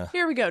 Yeah.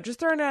 Here we go. Just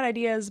throwing out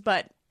ideas,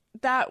 but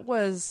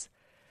that's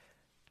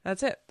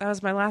it. That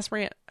was my last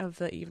rant of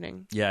the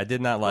evening. Yeah, I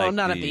did not like. Well,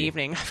 not of the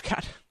evening.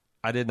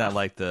 I did not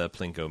like the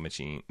Plinko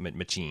machine. The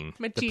Machine.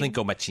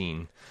 Plinko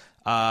machine.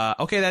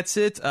 Okay, that's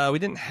it. We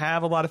didn't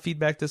have a lot of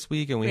feedback this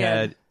week, and we Yeah.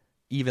 had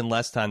even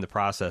less time to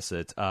process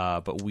it.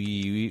 But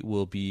we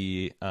will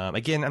be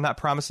again. I'm not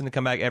promising to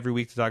come back every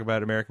week to talk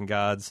about American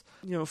Gods.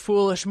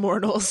 Foolish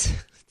mortals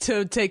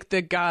to take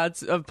the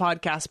gods of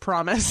podcast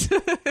promise.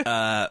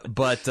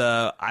 But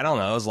I don't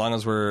know. As long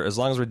as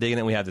we're digging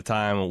it, and we have the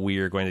time. We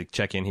are going to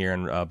check in here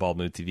on Bald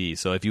Move TV.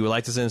 So if you would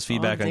like to send us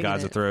feedback on digging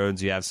Gods of it.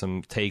 Thrones, you have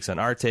some takes on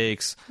our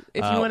takes.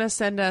 If you want to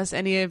send us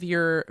any of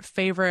your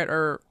favorite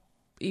or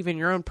even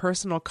your own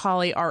personal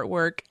Kali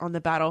artwork on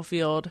the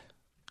battlefield,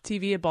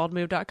 TV at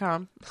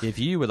baldmove.com. If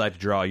you would like to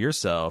draw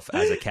yourself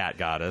as a cat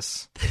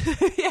goddess,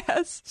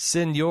 Yes.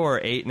 send your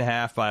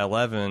 8.5 by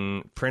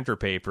 11 printer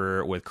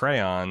paper with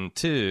crayon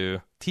to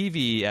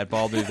TV at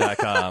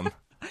baldmove.com.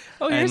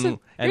 Oh, here's And-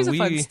 a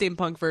fun we-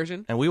 steampunk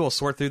version. And we will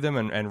sort through them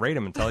and rate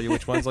them and tell you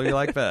which ones you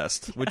like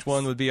best. Which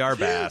one would be our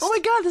best. Oh my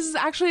god, this is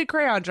actually a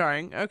crayon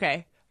drawing. Okay,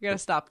 I gotta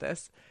stop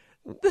this.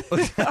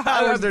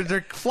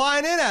 they're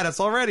flying in at us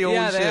already. Holy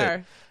Yeah, they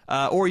shit.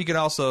 Or you can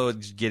also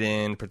get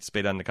in,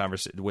 participate on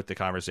with the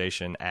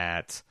conversation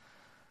at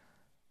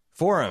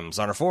forums,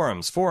 on our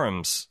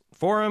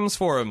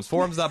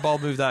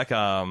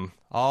forums.baldmove.com.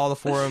 All the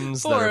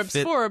forums that are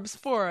fit, Forums.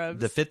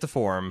 that fit the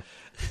form.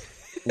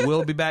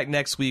 We'll be back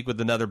next week with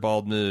another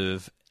Bald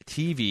Move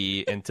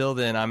TV. Until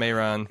then, I'm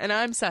Aaron. And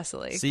I'm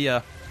Cecily. See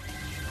ya.